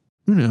 but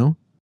you know,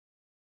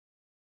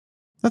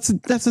 that's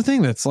the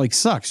thing that's like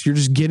sucks. You're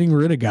just getting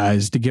rid of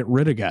guys to get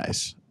rid of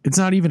guys. It's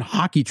not even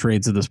hockey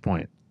trades at this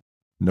point.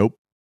 Nope.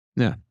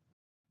 Yeah.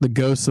 The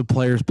ghosts of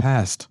players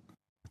past.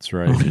 That's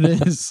right. What it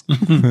is.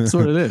 That's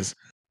what it is.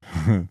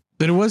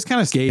 But it was kind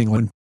of skating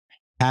when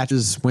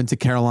Patches went to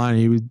Carolina.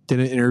 He did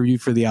an interview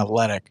for The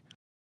Athletic.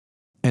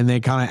 And they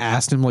kind of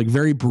asked him like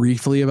very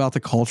briefly about the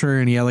culture.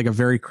 And he had like a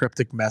very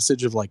cryptic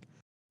message of like,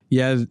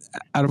 yeah,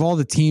 out of all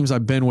the teams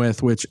I've been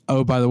with, which,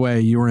 oh, by the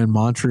way, you were in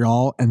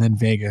Montreal and then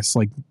Vegas,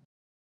 like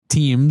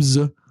teams,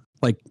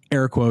 like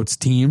air quotes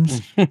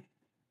teams.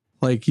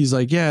 Like, he's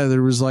like, yeah,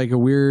 there was like a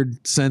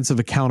weird sense of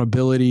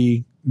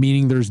accountability,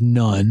 meaning there's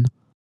none.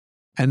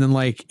 And then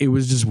like, it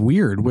was just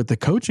weird with the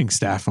coaching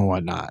staff and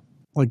whatnot.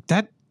 Like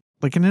that,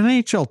 like an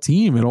NHL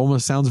team, it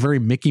almost sounds very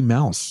Mickey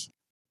Mouse.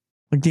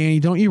 Like, Danny,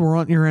 don't you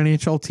want your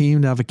NHL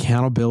team to have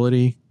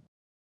accountability?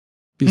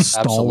 Be a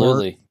stalwart?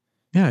 Absolutely.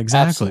 Yeah,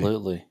 exactly.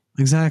 Absolutely.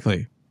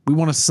 Exactly. We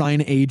want to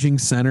sign aging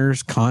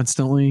centers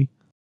constantly.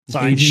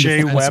 Sign Aging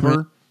Shea defensemen.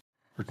 Weber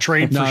or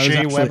trade for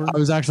Shea Weber. I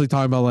was actually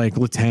talking about like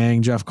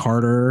Letang, Jeff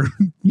Carter.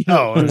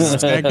 Oh,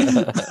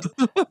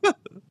 I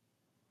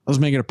was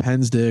making a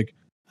Pens dig.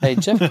 Hey,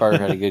 Jeff Carter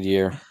had a good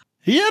year.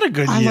 he had a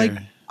good I year. like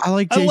I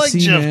like JC,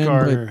 Jeff man,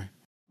 Carter.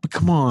 but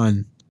come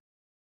on.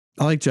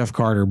 I like Jeff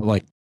Carter, but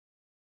like,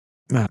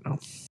 I don't know.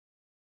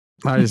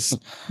 I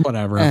just,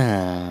 whatever.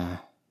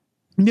 Ah.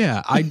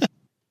 Yeah,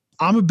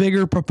 I'm a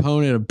bigger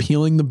proponent of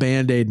peeling the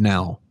Band-Aid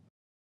now.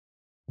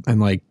 And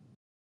like,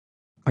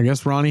 I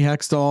guess Ronnie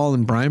Hextall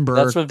and Brian Burke.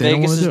 That's what they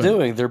don't Vegas wanna is do it.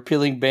 doing. They're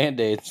peeling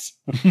Band-Aids.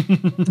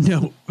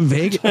 No,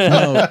 Vegas.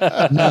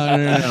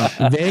 No.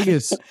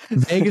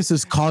 Vegas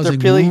is causing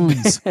peeling-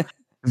 wounds.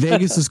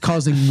 Vegas is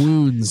causing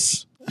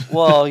wounds.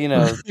 Well, you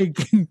know,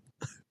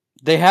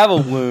 They have a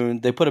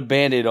wound. They put a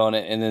Band-Aid on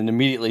it and then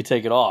immediately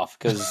take it off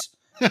because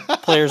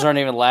players aren't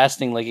even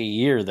lasting like a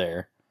year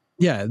there.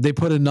 Yeah, they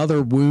put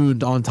another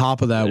wound on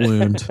top of that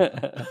wound.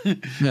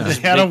 Yeah. They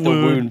had a Make the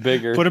wound,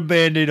 bigger. put a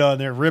Band-Aid on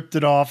there, ripped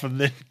it off, and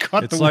then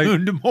cut It's the like-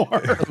 wound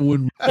more.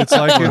 It's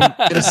like in,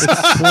 It's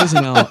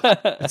poison out.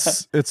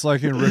 it's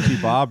like in Ricky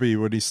Bobby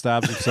when he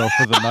stabs himself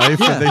with a knife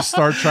Yeah. and they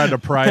start trying to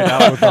pry it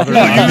out with other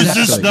We'll knives.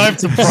 use this knife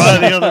to pry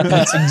the other.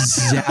 That's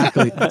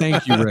exactly.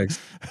 Thank you, Riggs.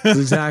 That's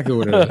exactly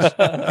what it is.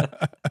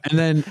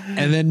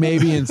 And then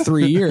maybe in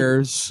 3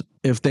 years,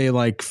 if they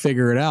like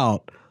figure it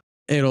out,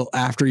 it'll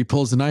after he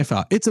pulls the knife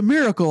out. It's a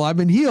miracle. I've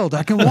been healed.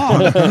 I can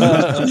walk.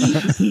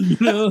 You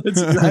know,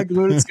 that's exactly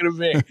what it's gonna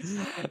be.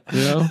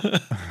 You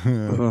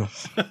know.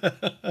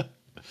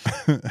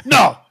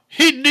 No,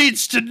 he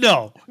needs to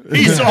know.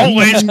 He's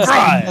always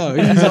crying. Oh,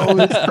 he's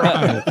always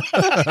crying.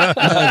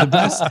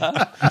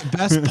 The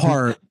best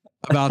part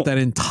about that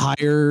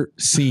entire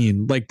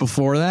scene, like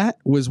before that,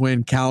 was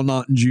when Cal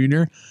Naughton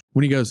Jr.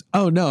 when he goes,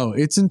 "Oh no,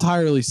 it's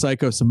entirely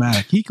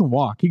psychosomatic. He can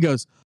walk." He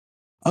goes,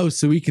 "Oh,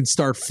 so he can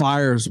start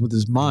fires with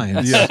his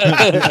mind."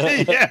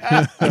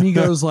 Yeah. And he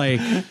goes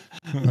like,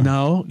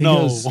 "No, he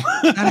No. goes,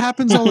 that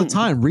happens all the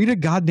time. Read a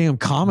goddamn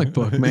comic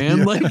book,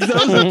 man." Like that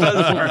was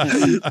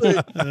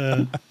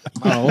the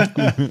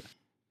best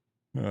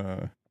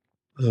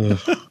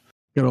part.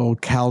 Good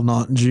old Cal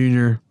Naughton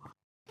Jr.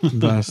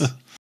 Best.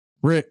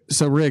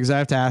 So Riggs, I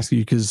have to ask you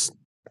because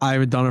I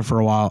haven't done it for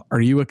a while.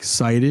 Are you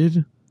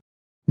excited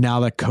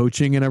now that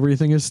coaching and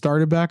everything has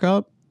started back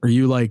up? Are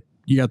you like,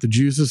 you got the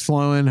juices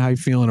flowing? How you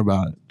feeling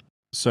about it?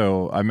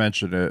 So I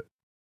mentioned it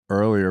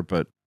earlier,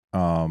 but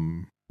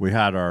we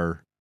had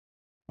our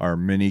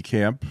mini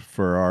camp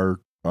for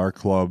our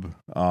club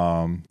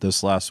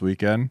this last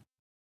weekend.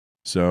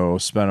 So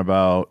spent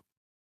about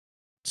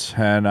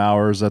 10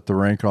 hours at the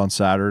rink on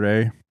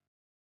Saturday.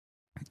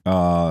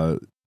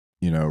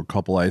 A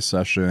couple ice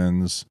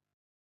sessions,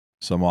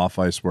 some off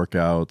ice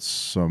workouts,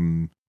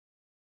 some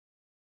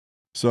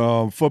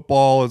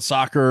football and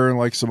soccer and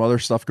like some other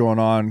stuff going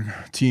on,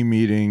 team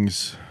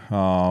meetings,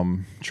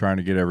 trying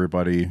to get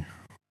everybody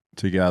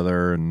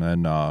together. And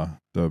then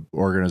the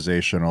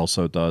organization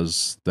also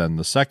does, then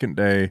the second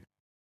day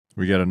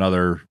we get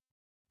another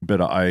bit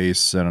of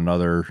ice and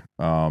another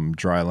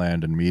dry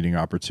land and meeting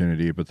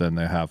opportunity, but then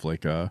they have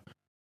like a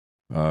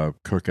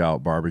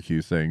cookout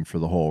barbecue thing for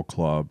the whole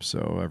club,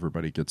 so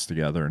everybody gets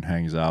together and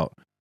hangs out.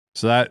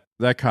 So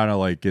that kind of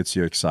like gets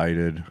you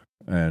excited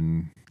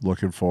and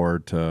looking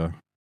forward to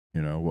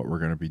what we're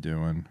going to be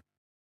doing.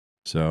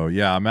 So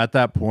yeah, I'm at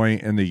that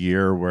point in the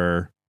year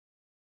where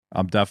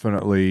I'm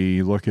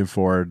definitely looking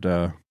forward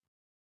to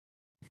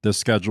the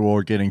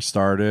schedule getting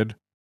started,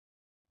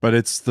 but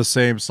it's the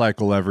same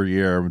cycle every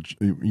year.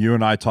 You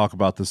and I talk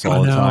about this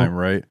all the time,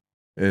 right?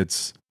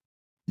 It's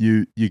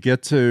you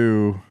get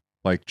to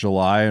like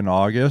July and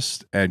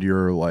August and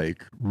you're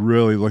like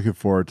really looking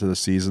forward to the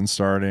season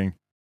starting,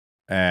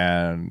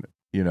 and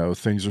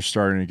things are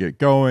starting to get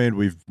going.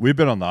 We've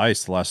been on the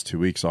ice the last 2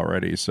 weeks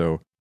already,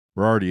 so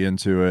we're already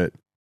into it.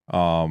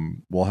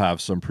 We'll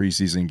have some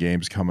preseason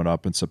games coming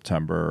up in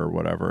September or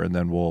whatever, and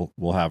then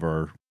we'll have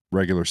our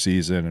regular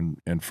season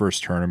and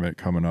first tournament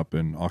coming up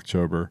in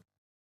October.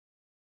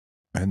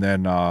 And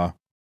then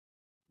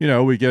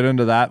we get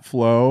into that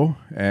flow,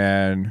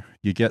 and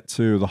you get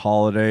to the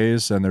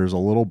holidays and there's a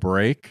little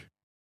break,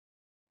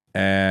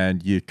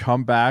 and you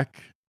come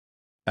back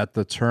at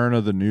the turn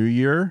of the new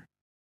year,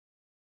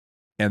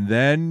 and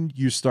then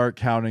you start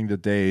counting the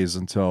days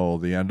until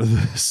the end of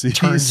the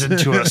season. Turns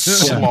into a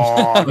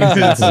slog.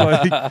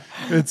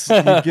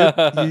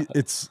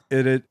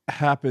 It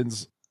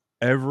happens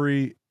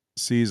every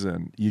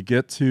season. You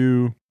get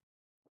to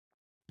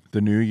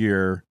the new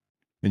year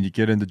and you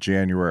get into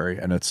January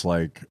and it's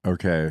like,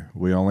 okay,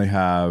 we only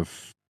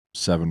have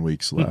 7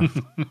 weeks left.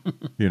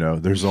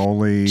 There's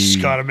only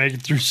Just got to make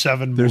it through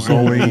 7 there's more.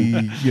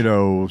 only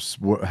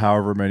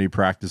however many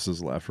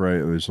practices left,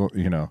 right?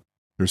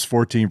 There's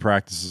 14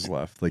 practices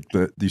left. Like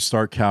you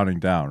start counting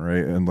down,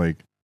 right? And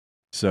like,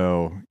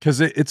 so because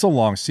it's a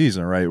long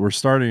season, right? We're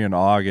starting in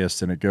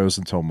August and it goes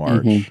until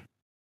March. Mhm.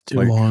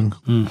 Too long.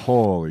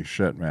 Holy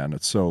shit, man!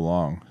 It's so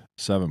long.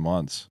 7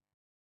 months.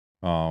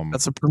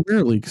 That's a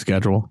Premier League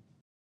schedule.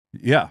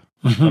 Yeah.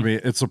 I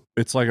mean,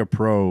 it's like a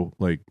pro,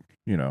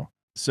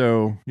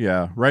 So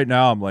yeah, right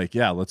now I'm like,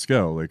 yeah, let's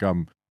go. Like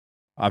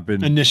I've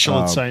been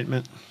Initial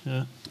excitement.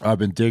 Yeah. I've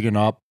been digging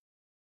up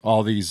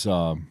all these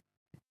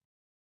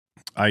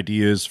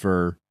ideas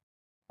for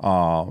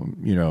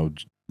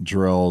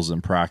drills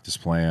and practice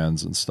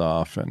plans and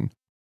stuff, and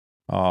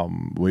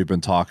we've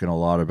been talking a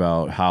lot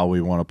about how we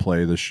want to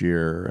play this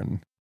year, and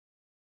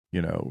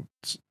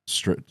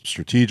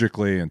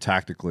strategically and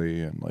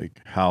tactically, and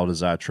like how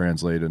does that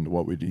translate into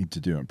what we need to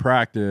do in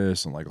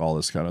practice, and like all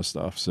this kind of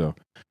stuff. So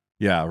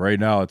yeah, right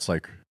now it's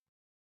like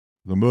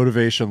the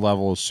motivation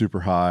level is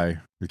super high,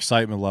 the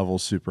excitement level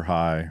is super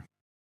high.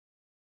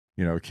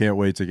 Can't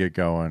wait to get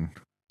going.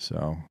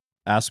 So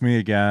ask me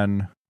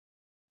again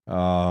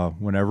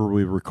whenever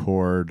we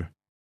record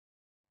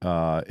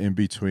in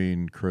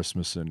between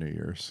Christmas and New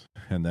Year's,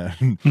 and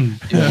then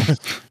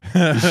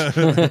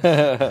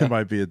it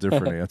might be a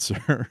different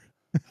answer.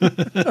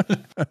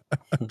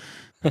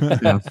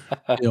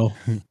 Deal.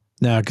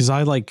 No, because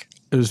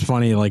it was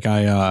funny. Like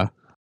I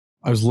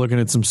was looking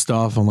at some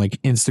stuff on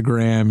like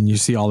Instagram, and you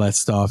see all that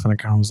stuff, and I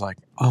kind of was like,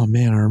 oh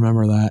man, I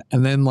remember that.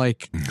 And then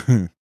like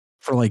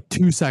for like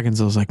 2 seconds,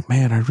 I was like,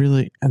 man,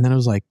 and then I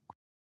was like,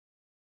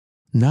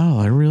 no,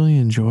 I really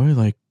enjoy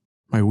like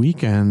my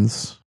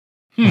weekends,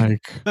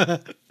 like my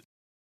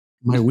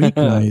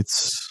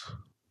weeknights.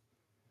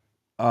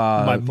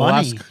 My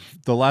money.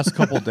 The last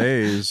couple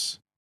days,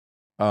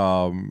 we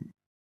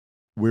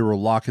were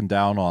locking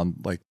down on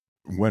like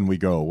when we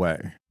go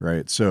away,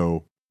 right?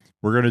 So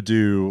we're gonna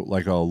do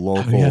like a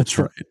local,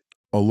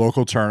 a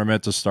local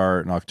tournament to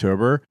start in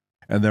October,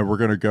 and then we're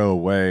gonna go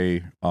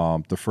away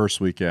the first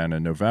weekend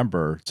in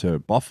November to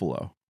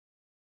Buffalo.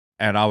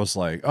 And I was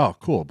like, oh,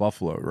 cool,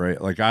 Buffalo,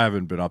 right? Like I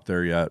haven't been up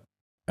there yet,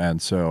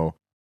 and so,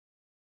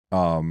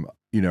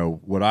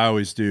 what I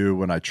always do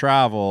when I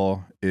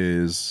travel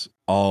is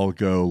I'll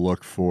go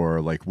look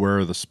for like where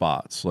are the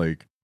spots,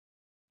 like,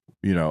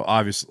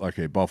 obviously,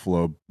 okay,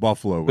 Buffalo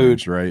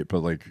wins, right? But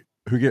like,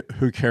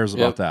 who cares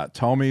about that?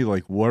 Tell me,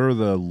 like, what are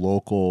the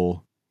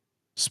local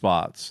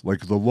spots,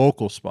 like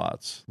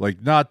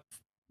not,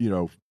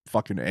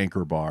 fucking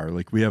Anchor Bar.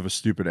 Like we have a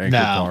stupid Anchor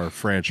Bar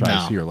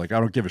franchise here. Like I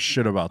don't give a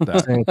shit about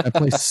that. That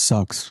place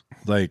sucks.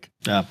 The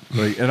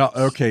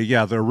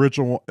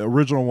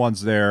original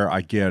ones there, I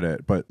get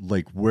it, but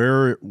like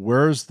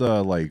where's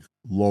the like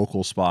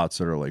local spots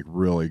that are like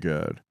really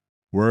good?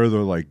 Where are the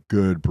like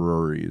good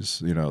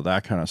breweries?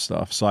 That kind of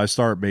stuff. So I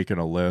start making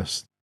a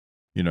list.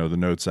 The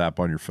Notes app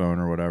on your phone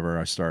or whatever.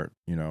 I start.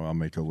 I'll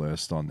make a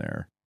list on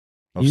there.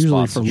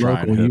 Usually for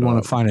local, you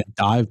want to find a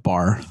dive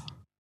bar.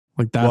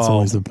 Like that's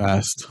always the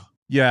best.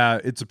 Yeah,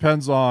 it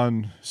depends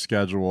on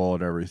schedule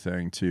and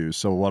everything too.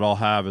 So what I'll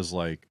have is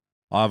like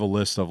I'll have a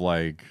list of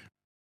like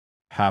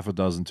half a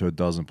dozen to a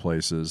dozen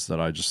places that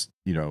I just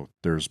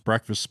there's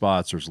breakfast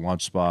spots, there's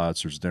lunch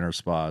spots, there's dinner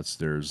spots,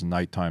 there's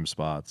nighttime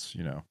spots.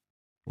 You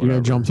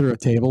gonna jump through a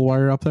table while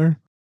you're up there?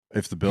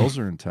 If the Bills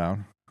are in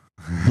town.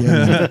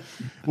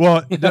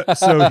 Well,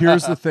 so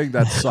here's the thing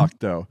that sucked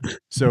though.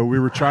 So we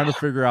were trying to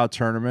figure out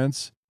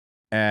tournaments,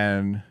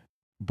 and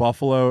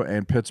Buffalo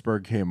and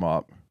Pittsburgh came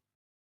up.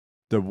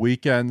 The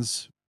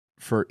weekends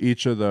for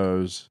each of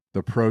those,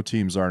 the pro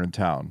teams aren't in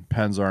town.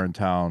 Pens are in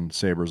town.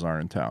 Sabres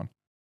aren't in town.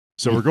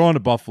 So we're going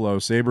to Buffalo.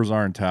 Sabres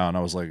are in town.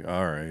 I was like,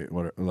 all right,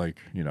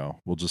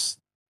 we'll just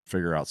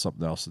figure out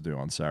something else to do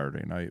on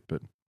Saturday night.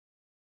 But,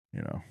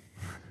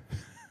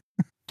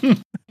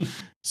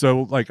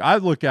 so like I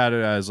look at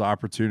it as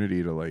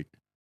opportunity to like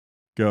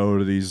go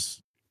to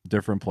these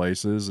different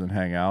places and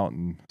hang out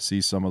and see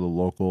some of the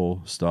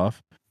local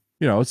stuff.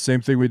 It's the same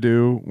thing we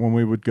do when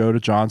we would go to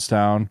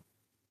Johnstown.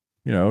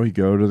 You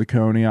go to the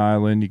Coney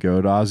Island, you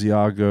go to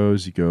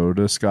Asiago's, you go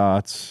to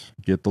Scott's,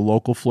 get the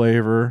local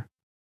flavor,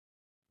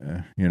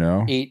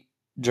 Eat,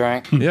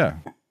 drink. Yeah.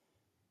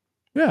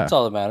 That's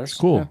all that matters. It's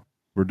cool. Yeah.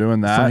 We're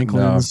doing that.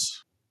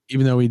 Franklin's,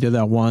 even though we did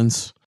that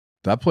once.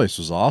 That place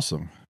was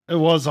awesome. It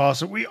was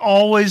awesome. We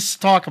always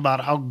talk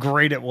about how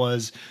great it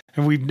was,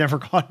 and we've never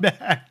gone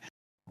back.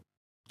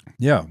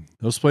 Yeah,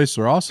 those places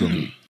are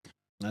awesome.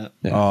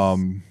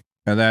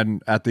 And then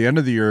at the end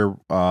of the year,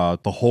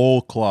 the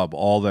whole club,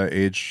 all the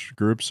age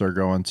groups are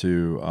going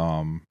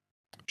to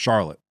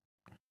Charlotte,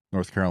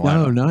 North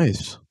Carolina. Oh,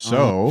 nice.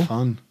 So,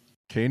 fun.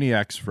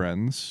 Caniac's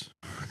friends.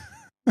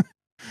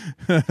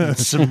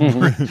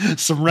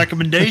 some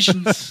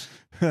recommendations.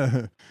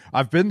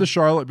 I've been to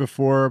Charlotte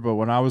before, but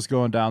when I was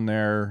going down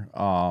there,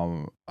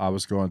 I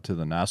was going to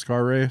the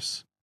NASCAR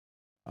race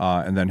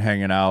and then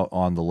hanging out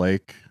on the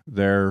lake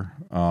there,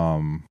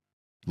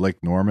 Lake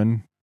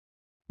Norman,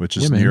 which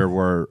is near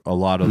where a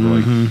lot of the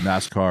like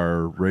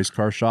NASCAR race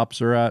car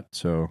shops are at.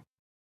 So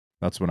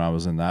that's when I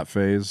was in that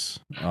phase.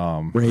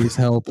 Raise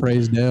hell,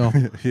 praise Dale.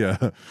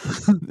 Yeah.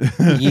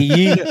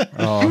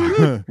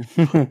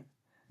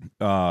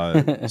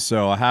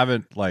 So I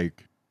haven't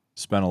like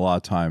spent a lot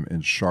of time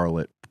in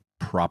Charlotte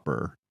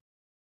proper.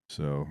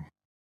 So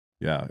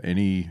yeah,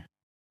 any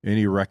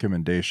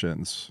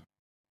recommendations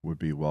would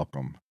be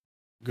welcome.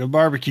 Good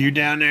barbecue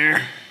down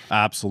there.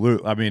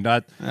 Absolutely. I mean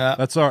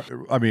that's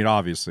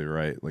obviously,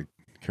 right? Like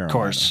Carolina. Of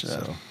course.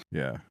 So,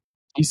 yeah.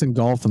 Decent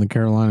golf in the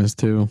Carolinas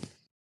too.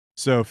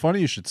 So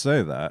funny you should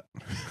say that.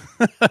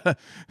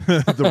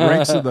 The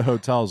rinks in the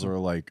hotels are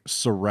like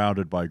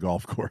surrounded by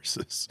golf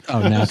courses. Oh,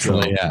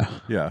 naturally,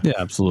 yeah,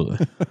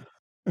 absolutely.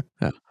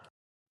 Yeah,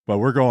 but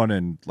we're going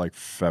in like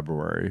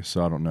February,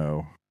 so I don't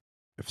know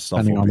if stuff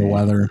depending on the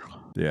weather.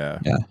 Yeah.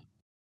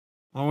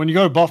 Well, when you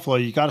go to Buffalo,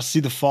 you got to see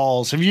the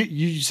falls. Have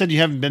you said you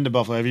haven't been to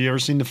Buffalo? Have you ever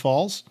seen the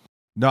falls?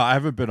 No, I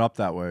haven't been up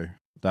that way.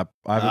 I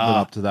haven't been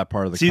up to that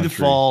part of the country. See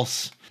the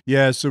falls.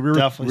 Yeah, so we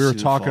were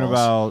talking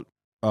about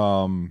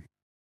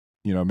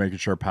making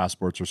sure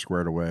passports are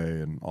squared away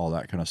and all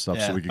that kind of stuff,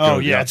 so we could go.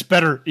 It's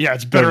better. Yeah,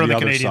 it's better on the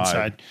Canadian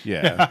side.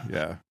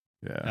 Yeah.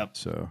 Yeah. Yep.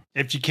 So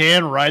If you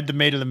can, ride the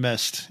Maid of the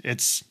Mist.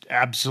 It's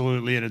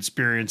absolutely an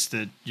experience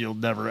that you'll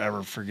never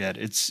ever forget.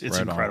 It's Right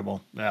on.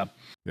 incredible. Yeah,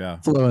 yeah.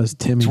 Flo has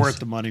Timmy's. it's worth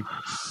the money.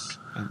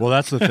 Well,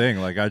 that's the thing.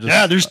 Like I just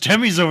Yeah, there's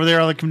Timmy's over there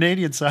on the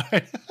Canadian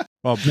side.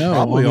 well, No,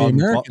 probably on on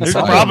the American There's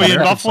side. probably in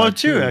American Buffalo side,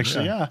 too,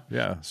 actually. Yeah.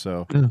 Yeah.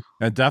 So Yeah.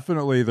 and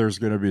definitely there's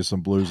going to be some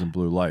blues and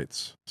blue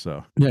lights.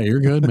 So Yeah, you're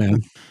good,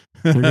 man.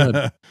 You're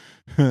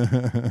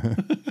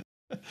good.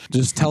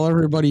 Just tell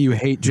everybody you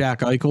hate Jack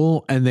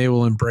Eichel, and they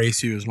will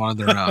embrace you as one of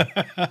their own.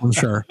 I'm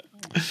sure.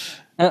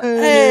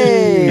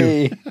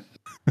 Hey.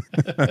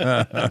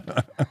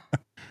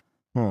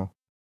 Huh.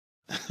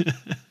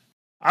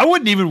 I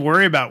wouldn't even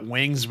worry about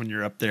wings when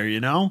you're up there, you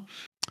know?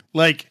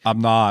 Like I'm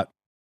not.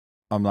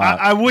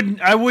 I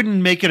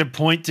wouldn't make it a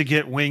point to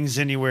get wings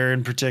anywhere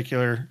in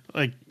particular.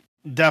 Like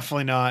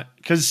definitely not.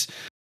 Cause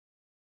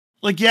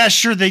like, yeah,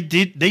 sure they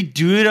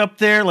do it up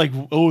there. Like,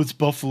 oh, it's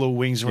Buffalo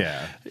wings.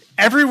 Yeah.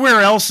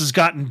 Everywhere else has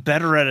gotten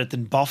better at it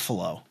than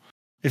Buffalo,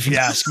 if you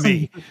ask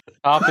me.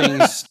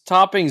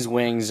 Toppings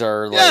wings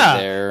are like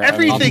there.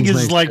 Everything Toppings is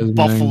makes like good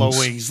Buffalo wings.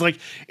 wings. Like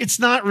it's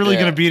not really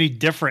Yeah. going to be any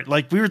different.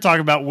 Like we were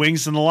talking about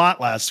wings in the lot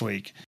last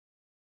week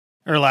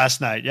or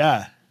last night.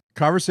 Yeah.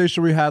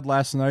 Conversation we had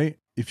last night.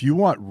 If you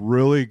want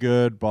really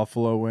good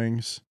buffalo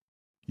wings,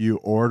 you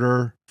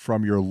order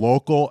from your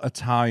local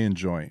Italian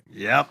joint.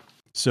 Yep.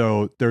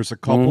 So there's a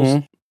couple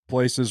Mhm.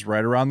 places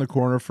right around the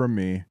corner from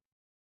me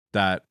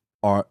that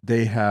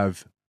they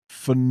have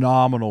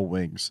phenomenal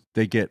wings.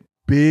 They get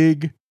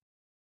big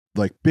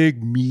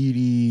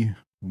meaty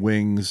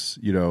wings,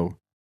 you know.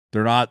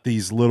 They're not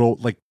these little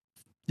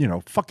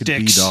fucking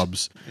Dicks.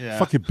 B-dubs. Yeah.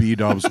 Fucking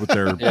B-dubs with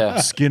their Yeah.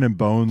 skin and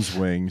bones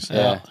wings.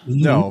 Yeah.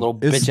 No, Little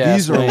it's, bitch-ass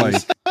these are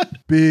wings. like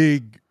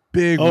big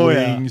Oh,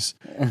 yeah. wings,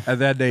 and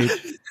then they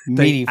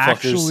Meaty fuckers.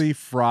 actually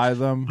fry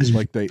them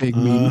like they Big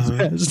meaty Uh-huh.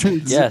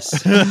 bastards.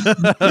 Yes.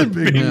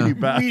 big Yeah. meaty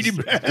bastards. Meaty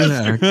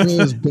bastards. Yeah,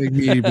 those big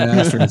meaty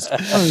bastards.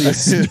 Oh,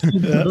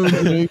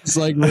 those wings,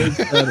 like Rick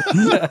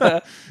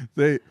said.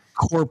 They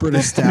Corporate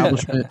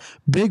establishment.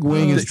 Big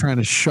Wing is trying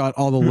to shut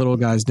all the little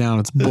guys down.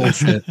 It's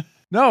bullshit.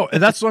 no,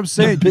 and that's what I'm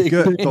saying. You big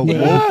get wing.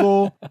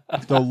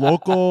 the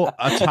local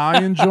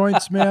Italian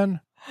joints, man.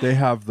 They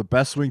have the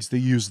best wings. They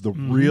use the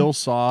real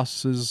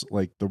sauces,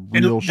 like the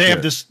And real they shit.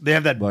 have this. They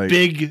have that Like-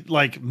 big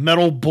like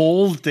metal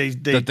bowl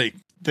that that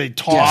they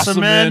toss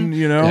them in.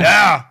 you know.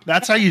 Yeah,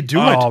 that's how you do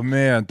Oh it.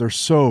 man, they're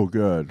so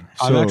good.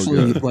 I'm So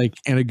actually good. like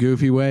in a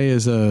goofy way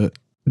as a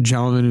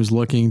gentleman who's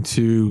looking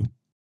to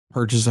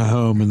purchase a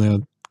home in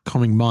the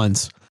coming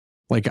months.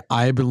 Like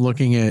I've been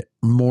looking at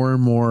more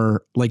and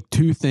more like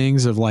two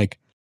things of like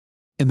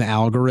in the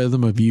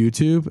algorithm of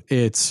YouTube.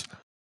 It's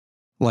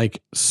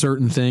like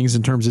certain things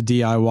in terms of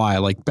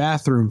DIY, like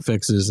bathroom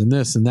fixes and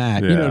this and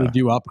that, you know, Yeah. to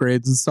do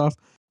upgrades and stuff.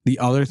 The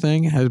other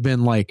thing has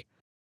been like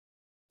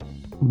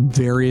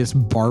various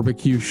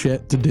barbecue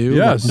shit to do,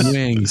 Yes. like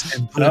wings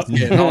and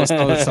brisket and all this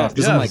other stuff.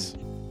 Because I'm like, Yes.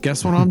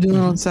 guess what I'm doing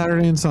on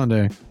Saturday and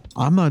Sunday?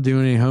 I'm not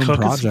doing any home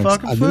Cooking some projects.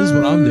 fucking This is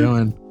what I'm food.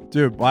 doing.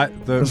 Dude,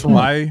 This one.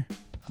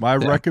 my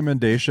Yeah.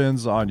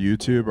 recommendations on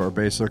YouTube are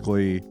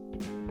basically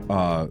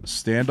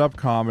stand-up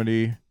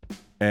comedy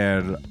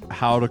and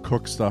how to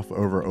cook stuff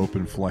over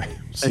open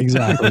flames.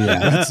 Exactly. Yeah.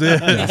 That's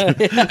it.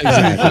 Exactly.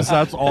 Because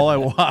that's all I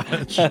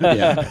watch.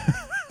 Yeah.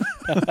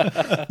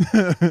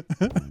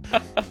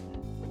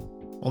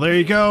 Well, there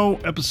you go.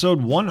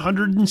 Episode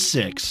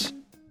 106.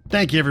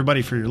 Thank you,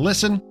 everybody, for your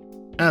listen.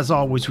 As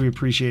always, we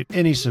appreciate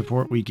any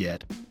support we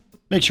get.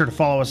 Make sure to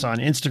follow us on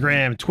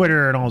Instagram,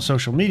 Twitter, and all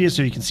social media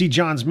so you can see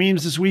John's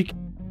memes this week.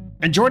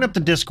 And join up the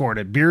Discord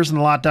at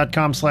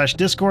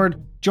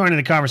beersinthelot.com/Discord. Join in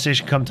the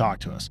conversation. Come talk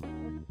to us.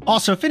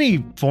 Also, if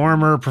any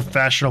former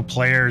professional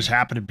players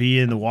happen to be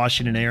in the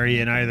Washington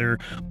area and either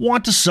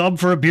want to sub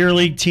for a beer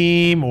league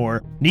team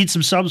or need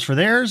some subs for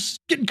theirs,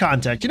 get in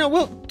contact. You know,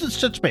 we'll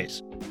just touch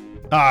base.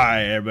 All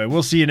right, everybody.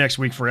 We'll see you next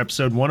week for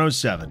episode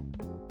 107.